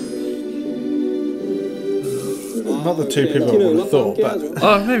 Not the two people I would have thought, but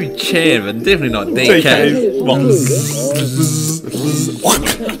Oh, maybe Chan, but definitely not DK. DK.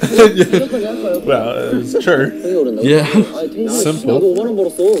 Well, it's true. 형이 오른다고? Yeah. Simple. 나도 5만 원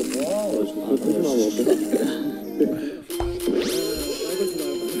벌었어.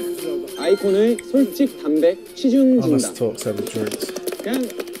 아이콘의 솔직, 담백, 취중 Honest 진담. talks over drinks. 그냥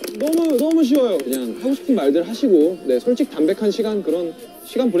너무 쉬워요. 그냥 하고 싶은 말들 하시고, 네, 솔직 담백한 시간, 그런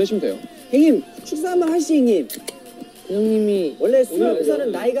시간 보내시면 돼요. 형님 축사 한번 하시 형님. 형님이 원래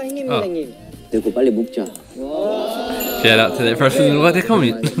술에서는 나이가 형님입니다 형님. 내고 빨리 묵자. Shout out to that person who liked the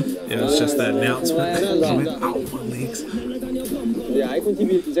comment. Yeah, it's just that announcement. 네, 아이콘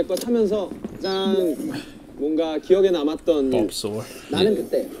TV 이제껏 하면서 가장 뭔가 기억에 남았던 일. Bob Saw. 나는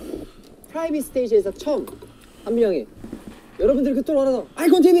그때 프라이빗 스테이지에서 처음 한빈 형이 여러분들이 그토록 알아서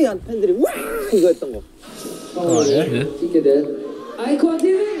아이콘 TV 한 팬들이 와 이거 했던 거. Oh, yeah. Yeah. 찍게 된 아이콘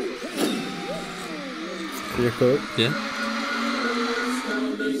TV. Pretty cool. Yeah.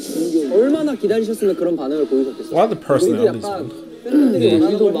 얼마나 기다리셨으면 그런 반응을 보이셨겠어요. Why the personalities? 약간 팬분들이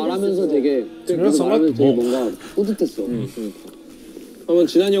우리도 말하면서 되게 그래서 말하면서 되게 뭐. 뭔가 뿌듯했어. 그러면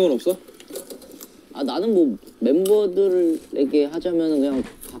진한 형은 없어? 아 나는 뭐 멤버들에게 하자면 그냥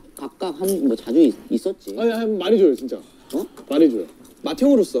각각 한 뭐 자주 있었지. 아니 말해줘요 진짜. 어? 말해줘요.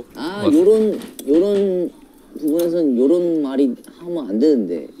 맏형으로서. 아 요런 부분에선 요런 말이 하면 안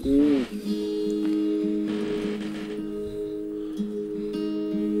되는데.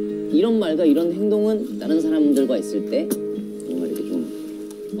 이런 말과 이런 행동은 다른 사람들과 있을 때 뭔가 이렇게 좀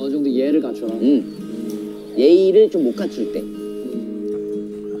어느 정도 예의를 갖춰라. 예의를 좀 못 갖출 때.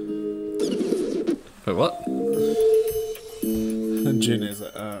 Wait, what? And Junior's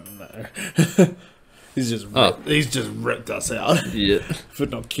like, oh no. He's just ripped us out. Yeah. For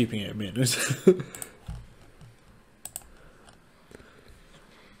not keeping it minutes.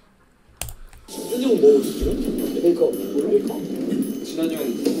 현정은 뭐 지금? 메이크업. 진한이 형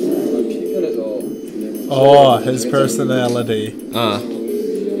PD편에서 Oh, his personality.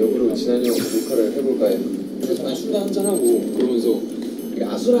 역으로 진한이 형 몰카를 해볼까 해. 그래서 술도 한잔하고 그러면서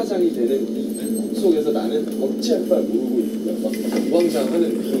아수라장이 되는 이 속에서 나는 어찌할 바를 모르고 있는 거야. 막 우왕좌왕하는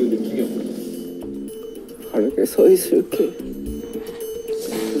그 느낌이었거든. 바르게 서 있을게.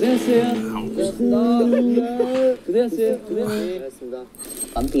 고생했어요. 고생했습니다. 고생했어요. 고생했습니다.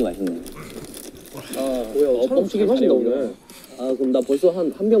 깜찍이 맛있네. 뭐야? 뻥튀기 마신다 오늘. 아 그럼 나 벌써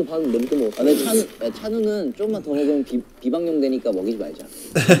한 병 반 넘게 먹었어. 근데 찬우는 좀만 더 먹으면 비방용 되니까 먹이지 말자.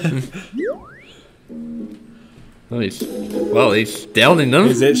 He's downing them.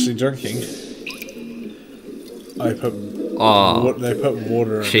 He's actually drinking. They put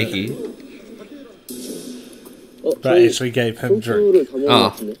water in cheeky. it. But actually gave him drink.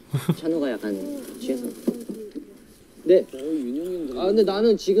 찬우가 약간 취해서. 네. 아 근데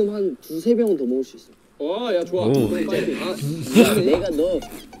나는 지금 한 2-3병은 더 먹을 수 있어. 야 좋아. 내가 너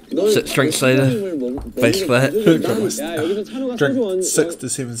strength later. Face flat. 야 여기서 찬우가 소주 Drink 6 to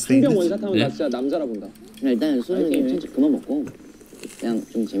 7 steams. 3병 원샷하면 나 진짜 남자라 본다. 일단 소주는 그만 먹고 그냥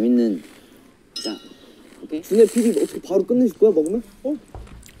좀 재밌는 자 오케이. 준혜 PD 어떻게 바로 끝내줄 거야 먹으면?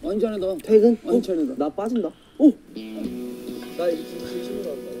 완전 잘한다. 퇴근? 완전 잘한다. 나 빠진다. 나 이거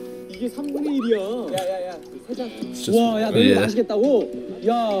진심으로 한다. 이게 3분의 1이야. 야야야 세 잔. 와, 야 너 이거 마시겠다고?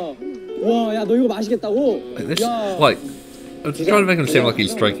 야, 와, 야 너 이거 마시겠다고? 야. Like, I'm trying to make him seem like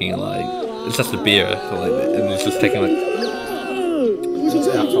he's drinking like it's just a beer, like, and he's just taking like. It's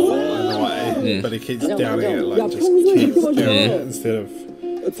alcohol in a way, but he keeps downing it, like just keeps doing it instead of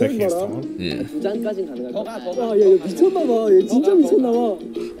taking his time. Yeah. 2잔까진 가능하다. 더 가. 야, 얘 미쳤나봐. 얘 진짜 미쳤나봐.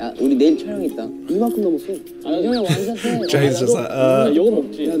 야, 우리 내일 촬영 있다. 이만큼 넘었어. 형이 완샷해. James just like, 이거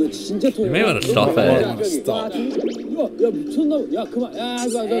먹지. 야, 너 진짜 토해. You may want to stop it. stop. 야, 미쳤나봐. 야, 그만. 야,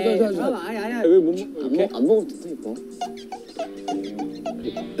 아니야. 왜 못 먹어? 안 먹어도 돼, 이거.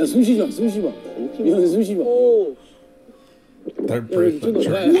 야, 숨 쉬지 마. 숨 쉬지 마. 야, 숨 쉬지 마. Don't breathe.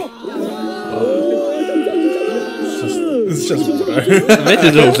 It's just water. The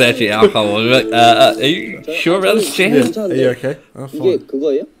vegetable is actually alcohol. Like, are you sure about this, James? Are you okay? Oh, 이게 fine.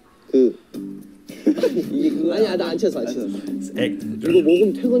 그거예요? 이게 그거 아니야. 나 안 취했어. It's acting. 이거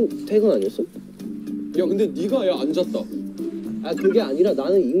먹으면 퇴근 아니었어? 야, 근데 네가 야 안 잤다. 아, 그게 아니라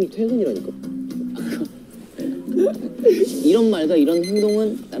나는 이미 퇴근이라니까. 이런 말과 이런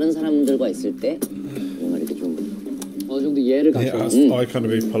행동은 다른 사람들과 있을 때 뭔가 이렇게 좀 어느 정도 예를 Yeah, 갖춰. I kind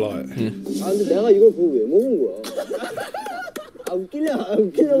of be polite. 아, 근데 내가 이걸 보고 왜 먹은 거야? 아,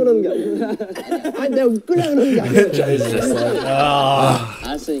 웃기려 그러는 게 아니야. 아니, 내가 웃기려 그러는 게 아니야. James is just like,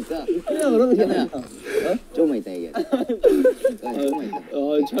 알았으니까 웃기려 그러는 게 아니야. 조금만 이따 얘기해. 조금만 이따.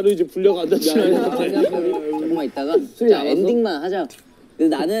 차로 이제 불려가 앉았지. 조금만 있다가 자 엔딩만 하자.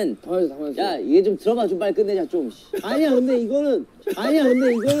 근데 나는 당황했어. 야 이게 좀 들어봐 좀 빨리 끝내자 좀. 아니야, 근데 이거는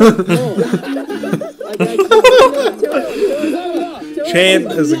Chan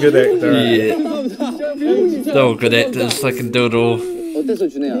is a good actor. Yeah. They're all good actors. They can do it all. 어땠어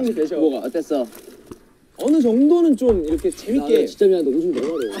준혜야? 뭐가 어땠어? 어느 정도는 좀 이렇게 재밌게. 진짜 미안해, 너 오줌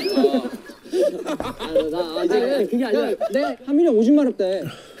너무 마려. 그게 아니라 내가 한민이 오줌 마렵대.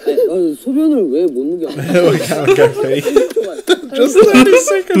 소변을 왜 못 누겨? We can't go pee. Just 30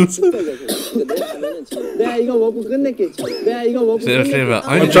 seconds. 내가 이거 먹고 끝낼게.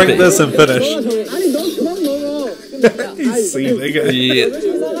 I'll drink this and finish. 아니 너 그만 먹어. He's seething it. Yeah.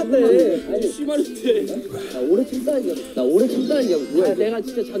 나갔대. 아니 씨발이대. 나 오래 참다니까. 뭐야? 내가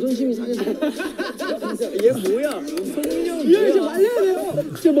진짜 자존심이 상해서. 얘 뭐야? 얘 이제 말려야 돼요.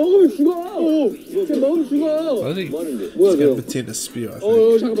 쟤 먹으면 죽어. 쟤 먹으면 죽어. I think 뭐야 He's 너? going to pretend to spew, I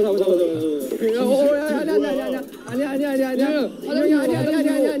think. 잠깐만. 아니야.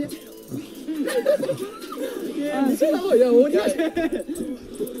 미친다고. 야 어디 가지?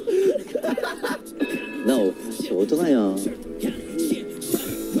 나 진짜 어떡하냐?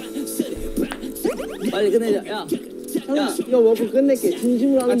 빨리 끝내자. 야 이거 먹고 끝낼게.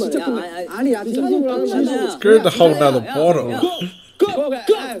 진심으로 하는 말이야. 아니야, 진심으로 하는 말이야. It's good to hold another bottle.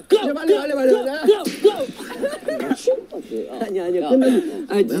 빨리. 아니야 끝났어.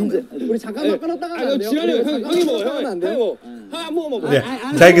 아 진짜 우리 잠깐만 끊었다가 안 돼요? 지랄이야. 형이 먹어. 형이 안 돼요? 한 모금 먹어.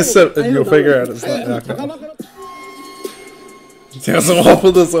 Yeah, take a sip and you'll figure out it's not that. There's some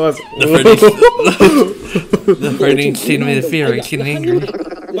awful sauce. The fruiting centimeter fear, getting angry.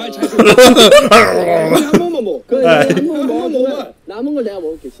 말잘 들어. 한 모금만 먹어. 그래 한 모금 먹어. 남은 걸 내가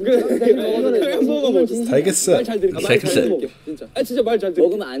먹을게. 그래. 한 모금만 먹어. Take a sip. 잘 들으니까 Take a 잘 sip. 들을게. 진짜. 아 진짜 말 잘 들어.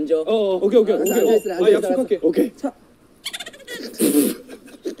 먹으면 앉아. 오케이. 아 약속할게. 오케이.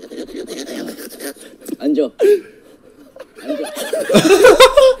 앉아.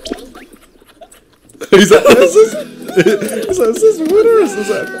 He's like, is this winner or is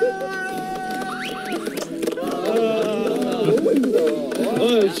this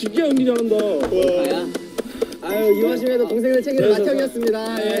진짜 연기 잘한다. 아유 이화심에도 동생들 챙기는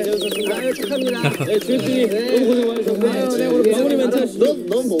마태형이었습니다. 네, 아유 착합니다. 네, 주혜진이 너무 고생 많으셨고. 네, 우리 마무리 멘트.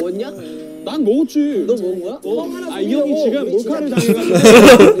 너 먹었냐? 난 먹었지. 너 먹은 거야? 이 형이 지금 몰카를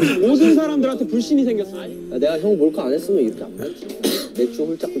당해가지고 모든 사람들한테 불신이 생겼어. 내가 형 몰카 안 했으면 이렇게 안 먹지. 맥주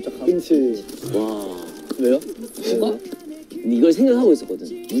홀짝홀짝하고. 그렇지. 와. 왜요? 뭐가? 이걸 생각하고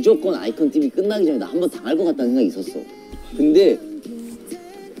있었거든. 무조건 아이콘 TV 끝나기 전에 나 한 번 당할 것 같다는 생각이 있었어. 근데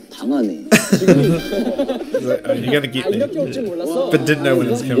당하네. You're gonna get me. 이렇게 올 줄 몰랐어. But didn't know when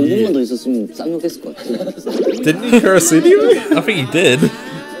it was coming. 5분만 더 있었으면 쌍욕했을 것 같아. Didn't you curse anyway? I think he did.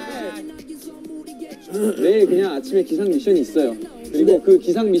 내일 그냥 아침에 기상 미션이 있어요. 그리고 그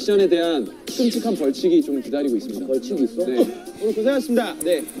기상 미션에 대한 끔찍한 벌칙이 좀 기다리고 있습니다. 벌칙이 있어? 네. 오늘 고생하셨습니다.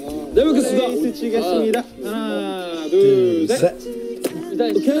 네. 네, 뵙겠습니다. 치겠습니다. 하나, 둘, 셋.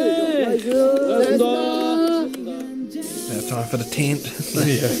 일단 오케이. 고생하셨습니다. Now time for the tent.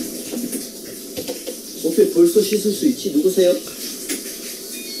 Yeah. 어떻게 벌써 씻을 수 있지? 누구세요?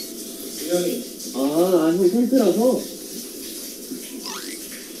 형 센스라서.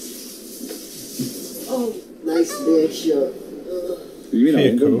 나이스 리액션.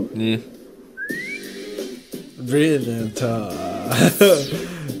 Yeah, cool. Yeah. Brilliant.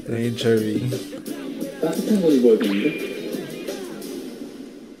 Anchovy. 따뜻한 거 입어야 되는데.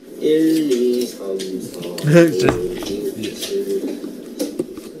 1, 2, 3, 4.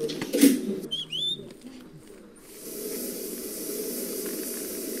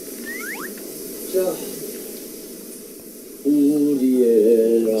 자,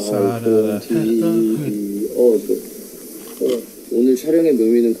 우리의 아이콘 TV. 오늘 촬영의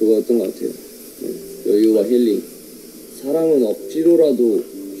묘미는 그거였던 것 같아요. 여유와 힐링. 사람은 억지로라도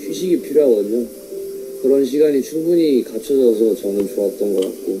휴식이 필요하거든요. 그런 시간이 충분히 갖춰져서 저는 좋았던 것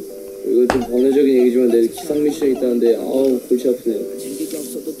같고. 이거 좀 번외적인 얘기지만 내일 기상 미션이 있다는데 아우 골치 아프네요.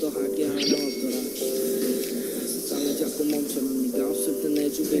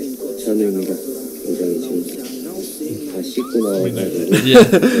 찬우입니다. 굉장히 지금 다 씻고 나와가지고.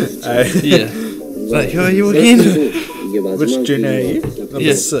 Yeah. Like, who are you again? 이게 Which 마지막 Janae? Number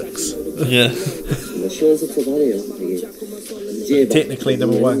Yeah. 6. Yeah. 시원섭섭하네요. 이게 이제 Technically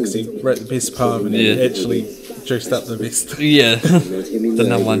number 1 because he wrote the best poem and he Yeah. actually dressed up the best. Yeah. The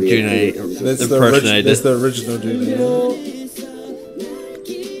number one June That's impersonator. the original Janae.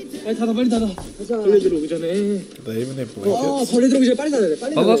 빨리 닫아 빨리 닫아. 벌레 들어오기 전에. They even have blankets. 벌레 들어오기 전에 빨리 닫아야 돼.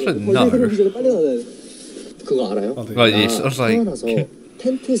 빨리 Oh, that's been no. 들어오기 전에 빨리 닫아야 돼. 그거 알아요? Right, yes. I was like, 태어나서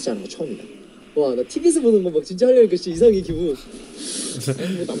텐트에서 자는 거 처음이다. 와, 나 TV에서 보는 거 막 진짜 하려니까 진짜 이상해 기분.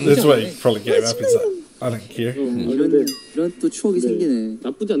 That's why he probably gave up. He's like, I don't care. 이런 또 추억이 생기네.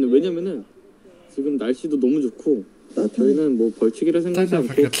 나쁘지 않네. 왜냐면은 지금 날씨도 너무 좋고 저희는 뭐 벌칙이라 I don't 생각하지 know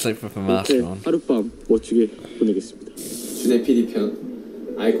if I 않고 could sleep with a mask 이렇게 on. 하룻밤 멋지게 보내겠습니다. 준의 PD 편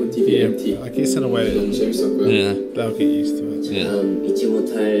아이콘 TV Yeah, MT I guess in a way 너무 재밌었고요. Yeah. they'll get used to it. Yeah. 잊지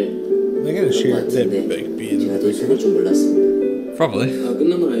못할 They're going to share that big bed. 제가 더 살을 줄 몰랐습니다. Probably.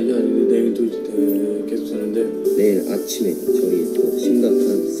 끝난 건 아니죠. 내일 또 계속 사는데 내일 아침에 저희 또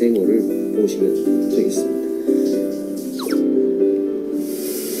심각한 생얼을 보시면 되겠습니다.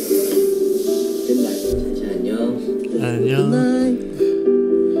 끝날. 잠시 안녕. 안녕.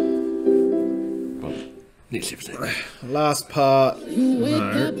 Next episode. Last part.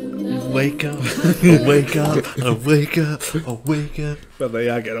 No. Wake up. I wake up. I wake up. I wake up. But they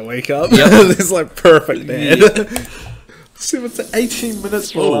are going to wake up. It's like perfect, man. 7 to 18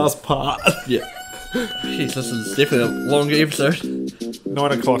 minutes for the last part. Yeah. Jeez, this is definitely a longer episode.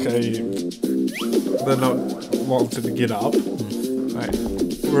 9 o'clock a.m. They're not wanting to get up. Like,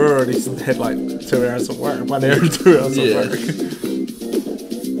 we're already had like 2 hours of work. 1 hour and 2 hours Yeah. of work.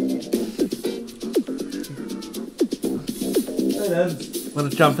 Wanna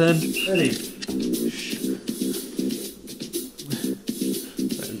jump in?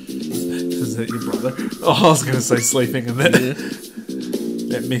 Is that your brother? Oh, I was going to say sleeping in that,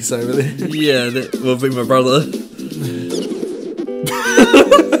 that mess over there. Yeah, that will be my brother.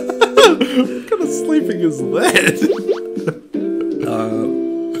 What kind of sleeping is that?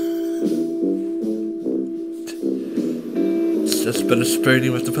 Just a bit of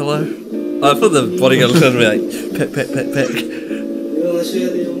spooning with the pillow. I thought the bodyguard was going to be like, peck, peck, peck, peck.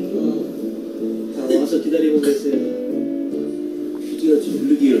 일어나셔야 돼요. 다 와서 기다리고 계세요. 휴지가 좀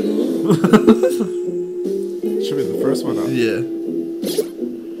늦게 일어나. Should be the first one up. Yeah.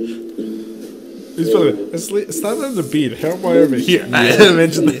 He's probably stand on the beat. How am I over here? I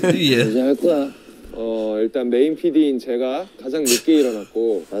mentioned that. Yeah. 할 거야. 일단 메인 PD인 제가 가장 늦게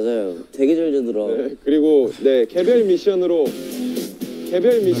일어났고 맞아요. 되게 잘 자더라. 네, 그리고 네 개별 미션으로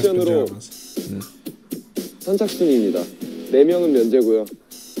선착순입니다. 4명은 면제고요.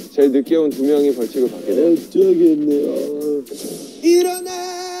 제일 늦게 온 2명이 벌칙을 받게 돼요. 어쩌겠네요. 일어나.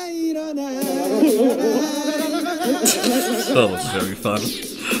 That was very fun.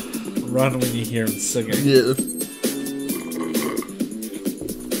 Run when you hear him singing. Yeah.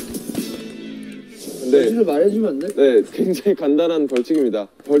 벌칙을 말해주면 안 돼? 네, 굉장히 간단한 벌칙입니다.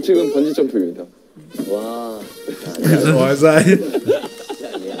 벌칙은 번지 점프입니다. 와. Why is that?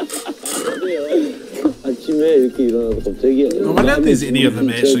 아침에 이렇게 일어나서 갑자기. I wonder if there's any of them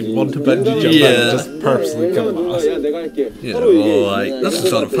actually want to bungee jump and just purposely come off. 야, 내가 할게. Yeah, or like, that's a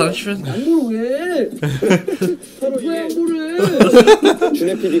sort of punishment.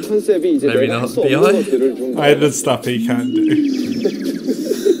 준혜 PD 컨셉이 이제 Maybe 내가 할 not 수 없는 BI? 것들을 좀 I did stuff he can't do.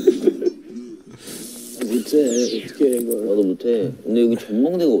 못해. 어떻게 해 이걸. 나도 못해. 근데 여기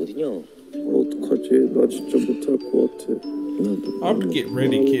전망대가 어디냐? 어떡하지? 나 진짜 못할 것 같아. I would get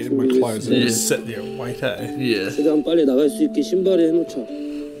ready, get in my clothes, and just sit there and wait. Yeah. 최대한 빨리 나갈 수 있게 신발에 해놓자.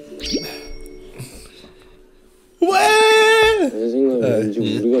 내 생각에 왠지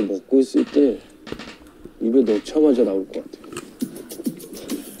우리가 먹고 있을 때 입에 넣자마자 나올 것 같아.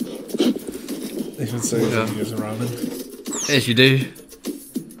 Even so, he goes ramen. As you do.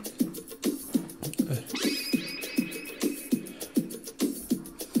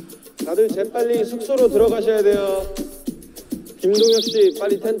 다들 재빨리 숙소로 들어가셔야 돼요. 김동혁 씨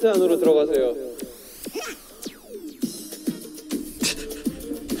빨리 텐트 안으로 들어가세요.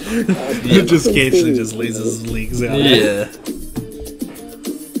 He just casually just lays his legs out. Yeah.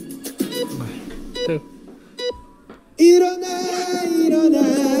 일어나.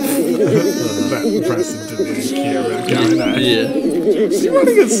 That person didn't even care about going out. Yeah. Is he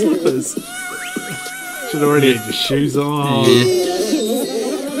running in slippers? Should already had your shoes on.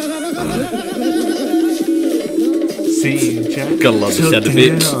 See, Jack. Gotta love the sound of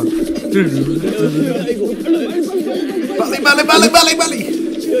it. Belly.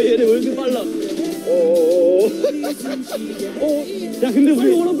 얘네 왜 이렇게 빨라? 야 근데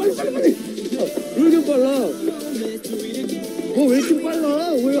우리 오라 빨리. 왜 이렇게 빨라? 왜 이렇게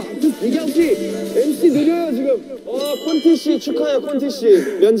빨라? 왜 앞에 되게 없지? MC 느려요 지금. 콘티 씨 축하해요. 콘티 씨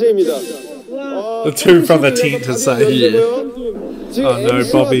면제입니다. The two from the team to say, 지금 Oh no,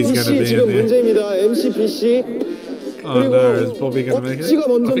 MC와 Bobby's B gonna 씨 be 지금 in there. 문제입니다. MC B 씨. oh no, is Bobby going to make it? 씨가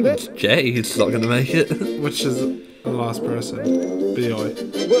먼저인데? Jay, he's not going to make it. Which is the last person? BI.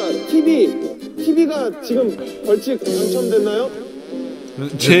 뭐야 TV가 지금 벌칙 당첨됐나요?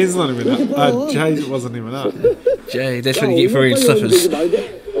 Jay's not even up. Jay wasn't even up. Jay, that's what you get for wearing slippers.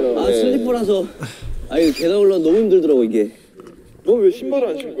 아 슬리퍼라서. 아 이거 계단 올라 너무 힘들더라고 이게. 너 왜 신발을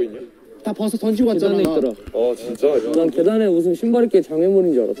안 신고 있냐? 다 벗어 던지고 왔잖아. 계단에 있더라. 진짜? 난 계단에 무슨 신발 있게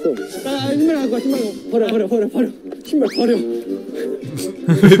장애물인 줄 알았어. 아 신발 갖고 와 신발 버려. 신발 버려.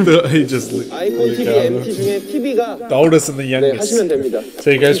 He just 아이콘 TV MT 중에 TV가 the oldest and the 네, youngest. 하시면 됩니다. So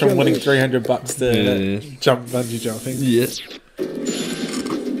he goes from winning $300 to Yeah. bungee jumping. Yeah.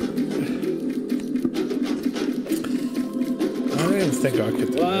 I don't even think I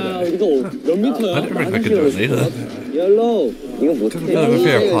could do 와 that. 이거 몇 미터야? I don't reckon I could do it either. 열로. 이거 못해. No, with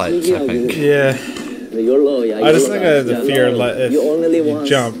your heights, I think. Yeah, 열로. 야, I just think I have the fear like if You only you once.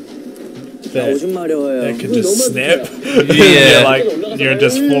 jump, that 오줌 마려워요. it could just snap. Yeah. Like you're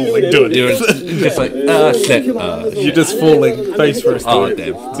just falling. Do it. You're just like, shit. You're just falling face first Oh, to,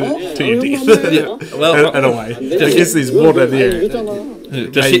 damn. to your death. Well, in a way. I guess there's water there.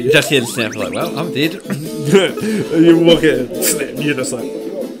 just hear the snap, like, well, I'm dead. You walk in, snap. You're just like,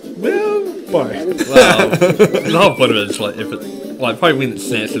 well, bye. Well, the whole point of it is like, if it, like, probably when it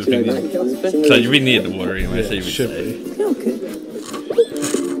snaps, it'll be so you're really near the water anyway, so you would Should say. be.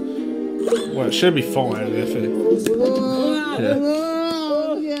 Well, it should be fine if it.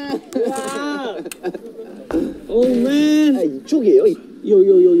 Oh man. 아, 이쪽이에요.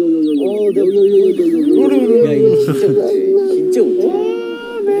 요요요요요요. 야 이거 진짜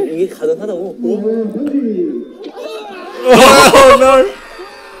못해. 이게 가능하다고. Oh no!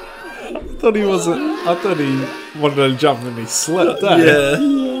 I thought he wasn't. I thought he wanted to jump and he slipped. Yeah.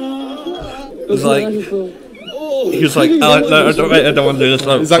 was like, he was like, oh no, I don't want to do this.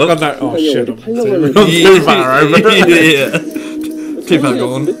 Is that gone now? Oh shit! I'm too far over. Yeah, too far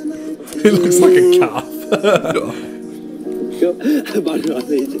gone. He looks like a calf. 말을 안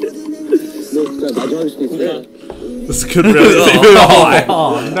해, 이제. 너 진짜 마지막일 수도 있어. This could really be.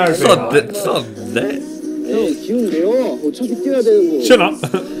 Oh no! It's not that. 형, 기운 내요. 어차피 뛰어야 되는 거. Shut up.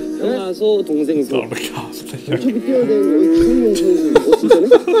 형아서 동생 서. Oh my god! 어차피 뛰어야 되는 거. 기운 진짜네?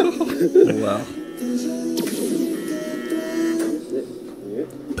 Wow.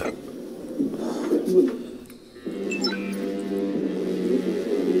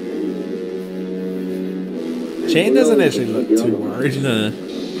 Jane doesn't actually look too worried. No.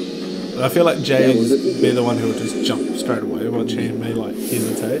 I feel like Jay would be the one who would just jump straight away, while Jane may like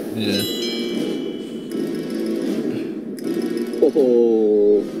hesitate. Yeah.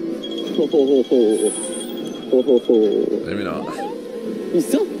 Maybe not.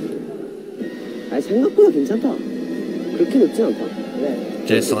 있어? 아니 생각보다 괜찮다. 그렇게 높진 않다.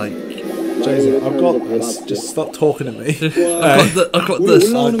 Jay's like, Jay's like, I've got this. Just stop talking to me. I've got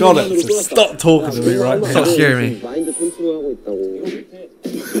this. I've got it. Just stop talking to me right now. Stop scaring me. 마인드 컨트롤하고 있다고.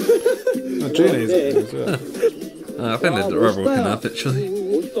 Jane's good as well. I think they're adorable enough, actually.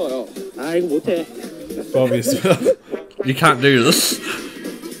 멋있어요. 아 이거 못해. Obviously. You can't do this.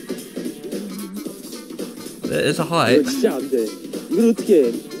 There is a height. 진짜 안 돼. 이걸 어떻게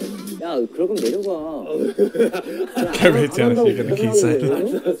해? 야, 그럴 거면 내려가. Carry it down if you're gonna keep saying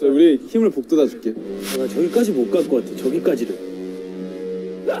that. 알았어, 우리 힘을 북돋아 줄게. 나 저기까지 못 갈 것 같아. 저기까지를.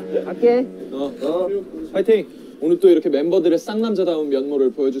 갈게. 파이팅! 오늘 또 이렇게 멤버들의 쌍남자다운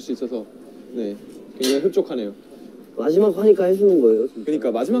면모를 보여줄 수 있어서 네 굉장히 흡족하네요. 마지막 화니까 해주는 거예요.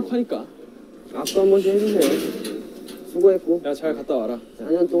 그러니까 마지막 화니까. 악수 한 번씩 해주세요. 수고했고. 야, 잘 갔다 와라.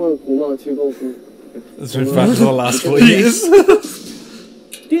 4년 동안 고마워, 즐거웠고. It's been fun for the last 4 years.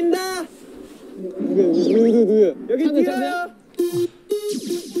 뛴다! 누구야? 여기 뛰어요!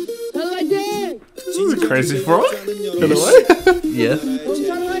 찬우 화이팅! This is a crazy frog. In a way. Yeah.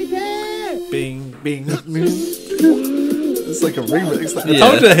 찬우 화이팅! Bing, bing, bing. It's like a remix. I Yeah.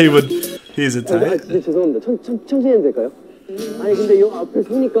 told you he would hesitate. 진짜 죄송합니다. 천천히 해도 될까요? 아니 근데 요 앞에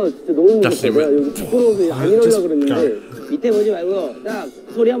서니까 진짜 너무 무섭다. 내가 여기 부끄러워서 안 이러려고 그랬는데 밑에 보지 말고 딱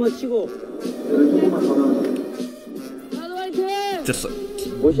소리 한번 치고 찬우 화이팅! Just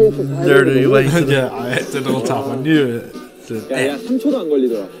멋있는 척 다 dirty way to the... Yeah, I acted all tough. I knew it. 야, 3초도 안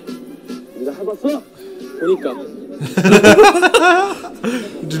걸리더라. 네가 해봤어? 보니까.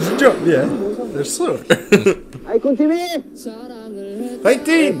 Did you jump? Yeah. They're slow. 아이콘 TV!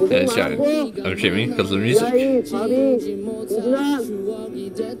 Fighting! Yeah, it's shouting. I'm assuming because of the music. 이하이, 바비, 김진환,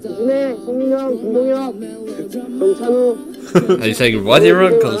 김진혜, 송민영, 김동혁, 정찬우 Are you saying goodbye to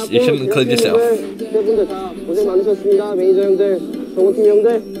everyone? Because you shouldn't include yourself. 여러분들 다 고생 많으셨습니다. 매니저 형들, 정우팀 형들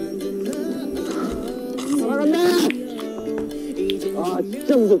사랑한다! 아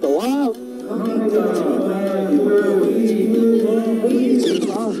진짜 무섭다. 와!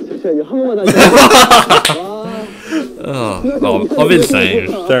 잠시만요. 한 번만 다시. I've been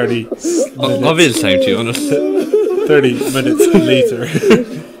saying 30. I've been saying to you, honest. 30 minutes later.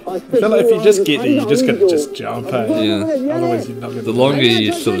 I feel like if you just get there, you're just gonna just jump. Yeah. Otherwise, you're not gonna. The longer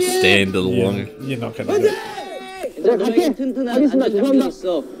you sort of stand, the longer. You're not gonna. Do it. 자, 갈게. 하겠습니다. 죄송합니다.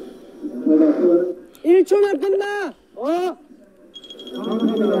 1초면 끝나.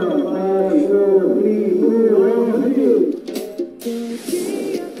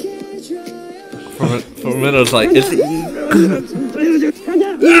 For a minute, I was like, is it?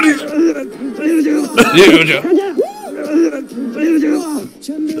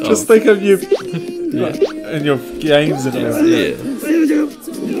 Just think of you in your games and all. Yeah.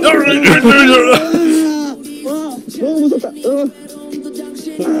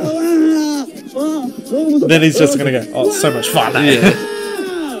 Then he's just gonna go, oh, it's so much fun. Yeah.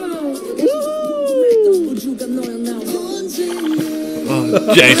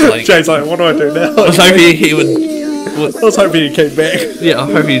 Jay's like, what do I do now? I was hoping he would. I was hoping he came back. Yeah, I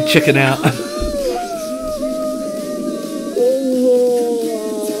hope he'd chicken out.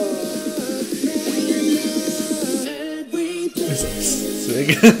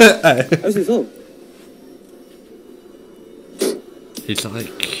 Sick. 할 수 있어. He's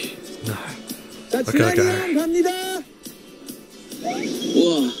like, no. 자, I gotta go. 갑니다.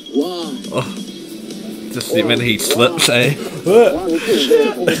 Oh. Just the minute he slips, eh?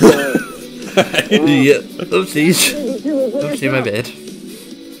 Yeah. Oopsies. Oopsie, my bad.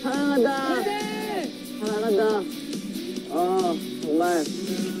 사랑한다. 사랑한다. 정말.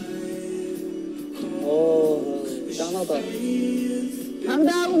 짠하다.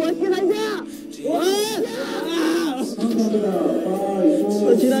 간다 하고 멋있게 달자.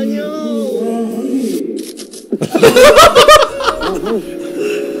 진환이 형.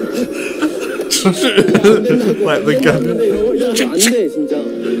 Like the gun. 안돼 진짜.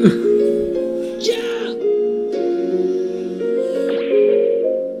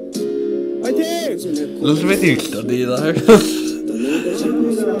 Looks really study though.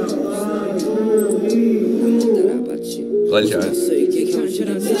 Like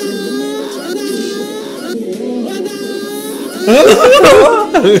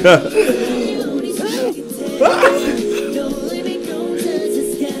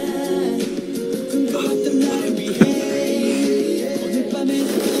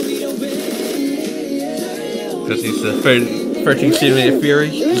because he's the 13th centimeter fury,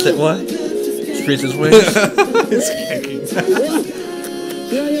 is that why? Spreads his wings. It's kicking.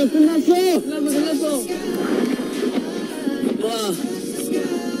 진환이 형 끝났어.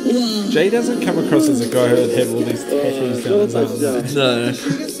 Jay doesn't come across as a guy who would have all these tattoos down his arms. No.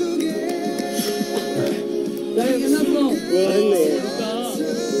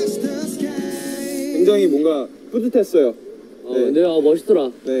 굉장히 뭔가 뿌듯했어요. 네,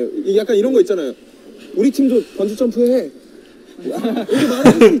 멋있더라. 네, 약간 이런 거 있잖아요. 우리 팀도 번지 점프해. 이렇게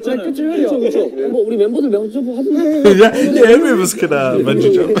말할 수 있잖아요. 그렇죠. 뭐 우리 멤버들 번지 점프 하던데. Yeah, members can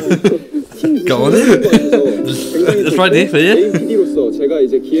bungee jump. Go on then. It's right there for you. 메인 PD로서 제가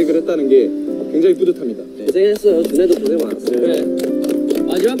이제 기획을 했다는 게 굉장히 뿌듯합니다. 고생했어요. 준혜도 고생 많았어요. 그래.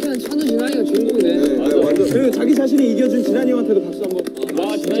 마지막 편 찬우 진환이가 주인공이네. 네, 완전 그 자기 자신이 이겨준 진환이 형한테도 박수 한번.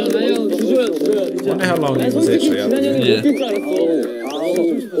 와 진환이 형 주소야. Wonder how long he was actually up 진환이 형이 there. 못뛸 줄 알았어.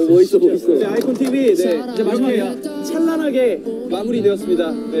 멋있어. 네, 아이콘 TV 이제 마지막이야. 찬란하게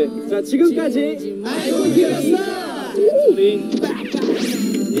마무리되었습니다. 네, 자 지금까지 아이콘 TV였습니다.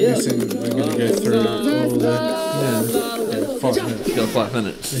 Guessing we're gonna go through all the 5 minutes. Got 5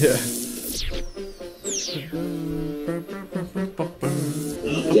 minutes. Yeah.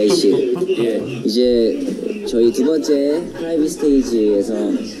 10시. 이제 저희 두 번째 프라이빗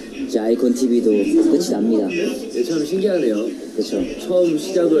스테이지에서 이제 아이콘 TV도 끝이 납니다. 네, 참 신기하네요. 그렇죠. 처음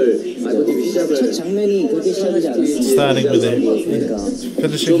시작을 아이콘 TV 시작을 첫 장면이 그렇게 시작하지 않았습니다. Starting with it. 그러니까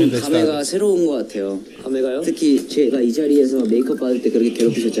Finishing with this. 감회가 새로운 것 같아요. 감회가요? 특히 제가 이 자리에서 메이크업 받을 때 그렇게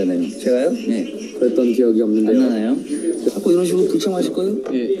괴롭히셨잖아요. 제가요? 네. 그랬던 기억이 없는데요. 안 나나요? 자꾸 이런 식으로 불청하실 거예요?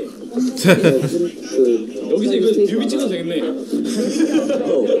 예. 여기서 이거 뮤비 찍어도 되겠네.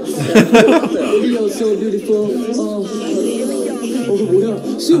 You're so beautiful.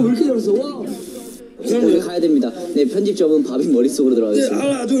 뭐야? 수영 왜 이렇게 잘했어? 와. 우리 가야 됩니다. 네, 편집점은 밥이 머릿속으로 들어가 있습니다.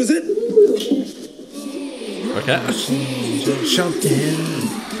 하나, 둘, 셋. Okay. Jump in.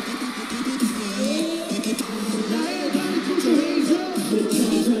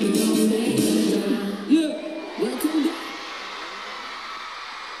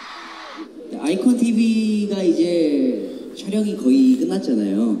 아이콘 TV가 이제 촬영이 거의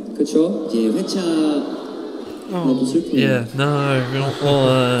끝났잖아요. 그렇죠. 이제 회차 너무 슬프네요. Yeah, no, we don't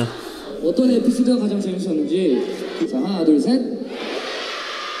want 어떤 에피소드가 가장 재밌었는지. 자, 하나, 둘, 셋.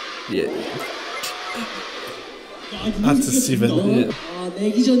 Yeah. After 7. Yeah.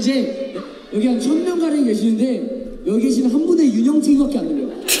 내기 전쟁. 여기 한 1000명 가량 계시는데 여기 계시는 한 분의 윤영택이밖에 안 들려요.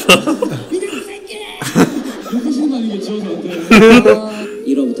 그냥 새끼! 여기 계시는 거 아니겠죠, 저한테.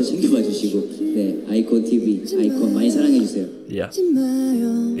 1화부터 챙겨봐 주시고, 네, 아이콘 TV, 아이콘 많이 사랑해 주세요. Yeah.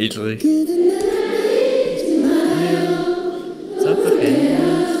 Easily. That's okay.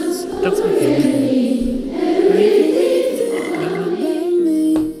 That's okay.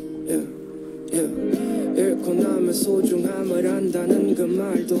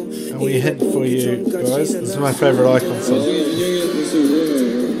 And we hit for you guys. This is my favourite iKON song.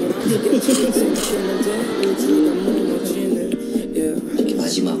 이렇게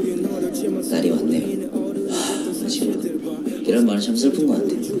마지막 날이 왔네요. 마지막. 이런 말은 참 슬픈 것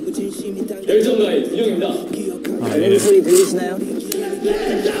같아요. 열정가의 윤영입니다. 소리 들리시나요?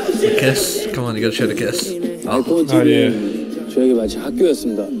 A kiss. Come on, you gotta show the kiss. 아이콘 Oh yeah. 저에게 마치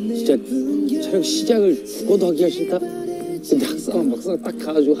학교였습니다. 진짜 촬영 시작을 죽어도 하기가 싫다. 근데 막상 딱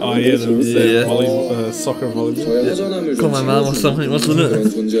가가지고 Oh yeah, Yeah. volleyball, soccer volleyball. 저의 허전함을 Call my mom or something, wasn't 그런 it?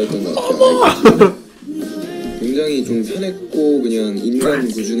 존재였던 것 같아요. 굉장히 좀 편했고 그냥 인간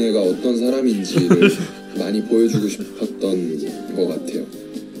구준애가 어떤 사람인지를 많이 보여주고 싶었던 것 같아요.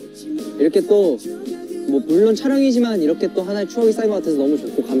 이렇게 또 뭐 물론 촬영이지만 이렇게 또 하나의 추억이 쌓인 것 같아서 너무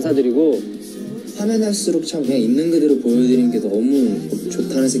좋고 감사드리고 하면 할수록 참 그냥 있는 그대로 보여드리는 게 너무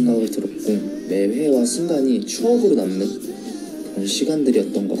좋다는 생각이 들었고 매 회와 순간이 추억으로 남는 그런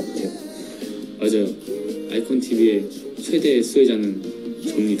시간들이었던 것 같아요. 맞아요. 아이콘 TV의 최대 수혜자는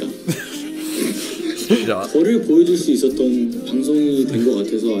접니다. 저를 보여줄 수 있었던 방송이 된 것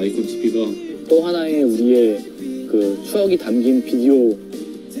같아서 아이콘 TV가 또 하나의 우리의 그 추억이 담긴 비디오.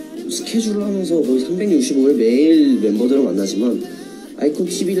 스케줄을 하면서 거의 365일 매일 멤버들을 만나지만 아이콘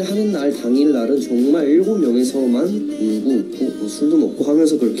TV를 하는 날 당일 날은 정말 7명에서만 울고 웃고 뭐 술도 먹고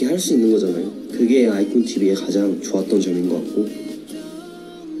하면서 그렇게 할 수 있는 거잖아요. 그게 아이콘 TV의 가장 좋았던 점인 것 같고.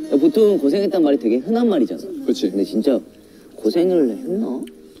 보통 고생했단 말이 되게 흔한 말이잖아. 그렇지. 근데 진짜 고생을 했나?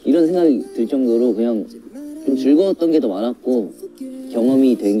 이런 생각이 들 정도로 그냥 좀 즐거웠던 게 더 많았고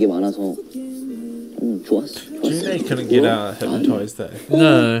경험이 된 게 많아서 좋았어. June couldn't get hypnotized though.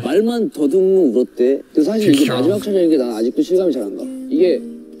 No. 말만 더듬고 울었대. 근데 사실 이게 마지막 촬영인 게 난 아직도 실감이 잘 안 가. 이게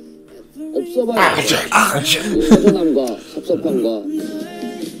없어봐야 허전함과 섭섭함과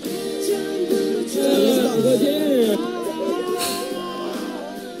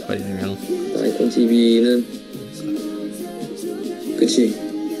아이콘 TV는 끝이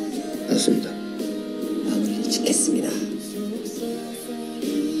났습니다. 마무리 짓겠습니다.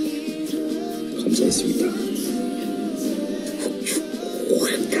 감사했습니다.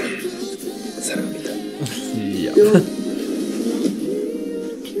 사랑합니다.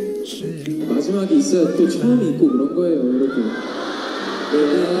 마지막이 있어야 또 처음이 있고 그런 거예요, 여러분.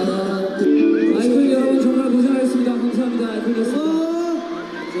 아이콘 여러분 정말 고생하셨습니다. 감사합니다. 아이콘이었습니다.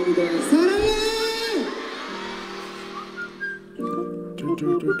 감사합니다. 사랑해! You're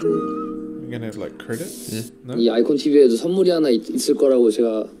gonna have like credits? No? 이 아이콘 TV에도 선물이 하나 있을 거라고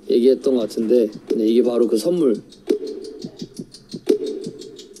제가 얘기했던 것 같은데, 근데 이게 바로 그 선물.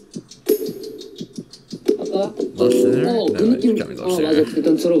 아까 그 느낌. 맞아.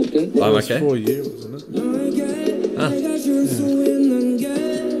 일단 들어볼게. That was for you, wasn't it?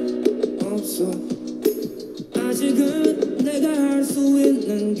 아직은 내가 할 수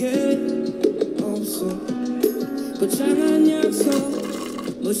있는 게 없어. 거창한 약속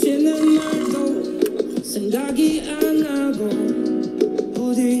멋있는 말도 생각이 안 나고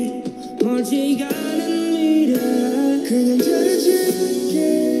부디 멀지 않은 미래 그냥 잘해줄게.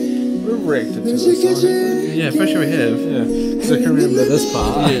 We've reacted to this song. Yeah, for sure we have. Yeah, because I can remember this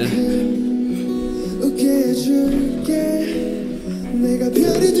part. Yeah. 웃게 해줄게. 내가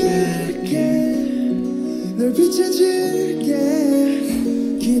별이 될게. 널 비춰줄게.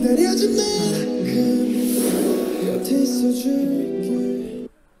 기다려준 만큼 곁에 있어줄게.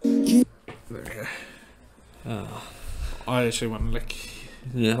 I actually want to like.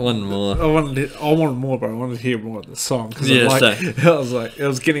 Yeah, one more. I wanted more, but I wanted to hear more of the song because Yeah, it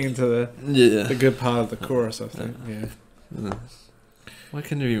was getting into the good part of the chorus. I think, yeah. Why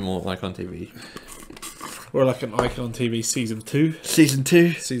can't there be more iKON TV? Or like an iKON TV season 2, Season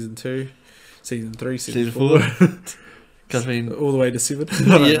 2? season 2, season 3, Season 4, 'Cause I mean, all the way to 7. I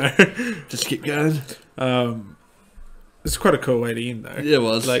don't yeah. know. Just keep going. It's quite a cool way to end though. Yeah, it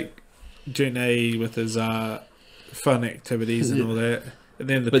was. Like June with his fun activities and all that, and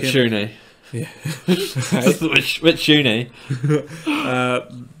then the Which Shune? yeah, Which Shune?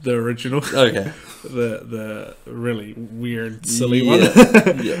 the original, Okay. the really weird, silly one.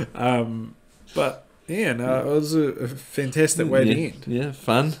 Yeah. But yeah, no, it was a fantastic way to end. Yeah,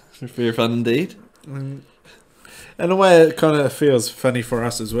 fun. Very fun indeed. And in a way, it kind of feels funny for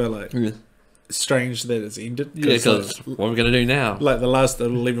us as well. Like strange that it's ended. Yeah, because what are we gonna do now? Like the last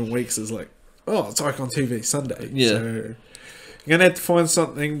 11 weeks is like, oh, it's iKON TV Sunday. Yeah. So you're gonna have to find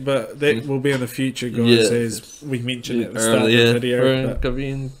something, but that will be in the future, guys. As we mentioned at the start of the video. We're gonna be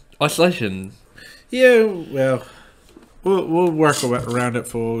in isolation. Yeah, well, we'll work around it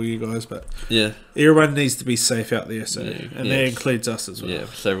for all you guys, but Yeah. everyone needs to be safe out there. So, Yeah, and yeah. that includes us as well. Yeah.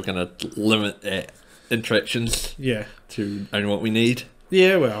 So we're gonna limit our interactions Yeah. to only what we need.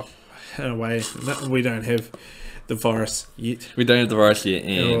 Yeah. Well, in a way, we don't have the virus yet. We don't have the virus yet,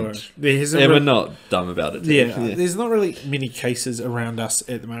 Or and there's we're not dumb about it. Too. Yeah, there's not really many cases around us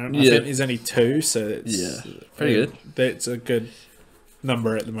at the moment. I Yeah. think there's only 2, so it's pretty good. That's a good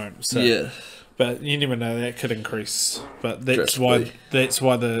number at the moment. So, Yeah. but you never know, that could increase. But that's Drastically.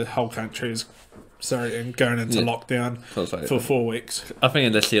 why the whole country is going into lockdown So it's like- for 4 weeks. I think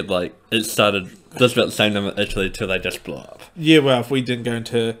in this year, like, it started just about the same number Italy till they just blew up. Yeah, well, if we didn't go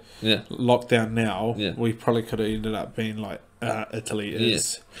into Yeah. lockdown now, Yeah. we probably could have ended up being like Italy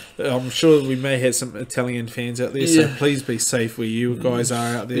is. I'm sure we may have some Italian fans out there, so Yeah. please be safe where you guys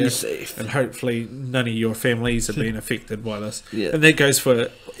are out there. Be safe. And hopefully none of your families have been affected by this. Yeah. And that goes for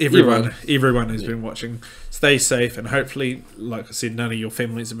everyone who's been watching. Stay safe, and hopefully, like I said, none of your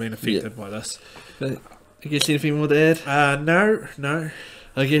families have been affected by this. But I guess anything more to add? No.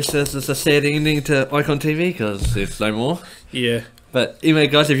 I guess this is a sad ending to iKON TV because there's no more. Yeah. But anyway,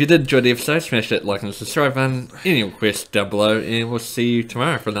 guys, if you did enjoy the episode, smash that like and subscribe button. Any requests down below, and we'll see you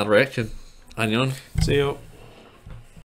tomorrow for another reaction. Annyeong. See you.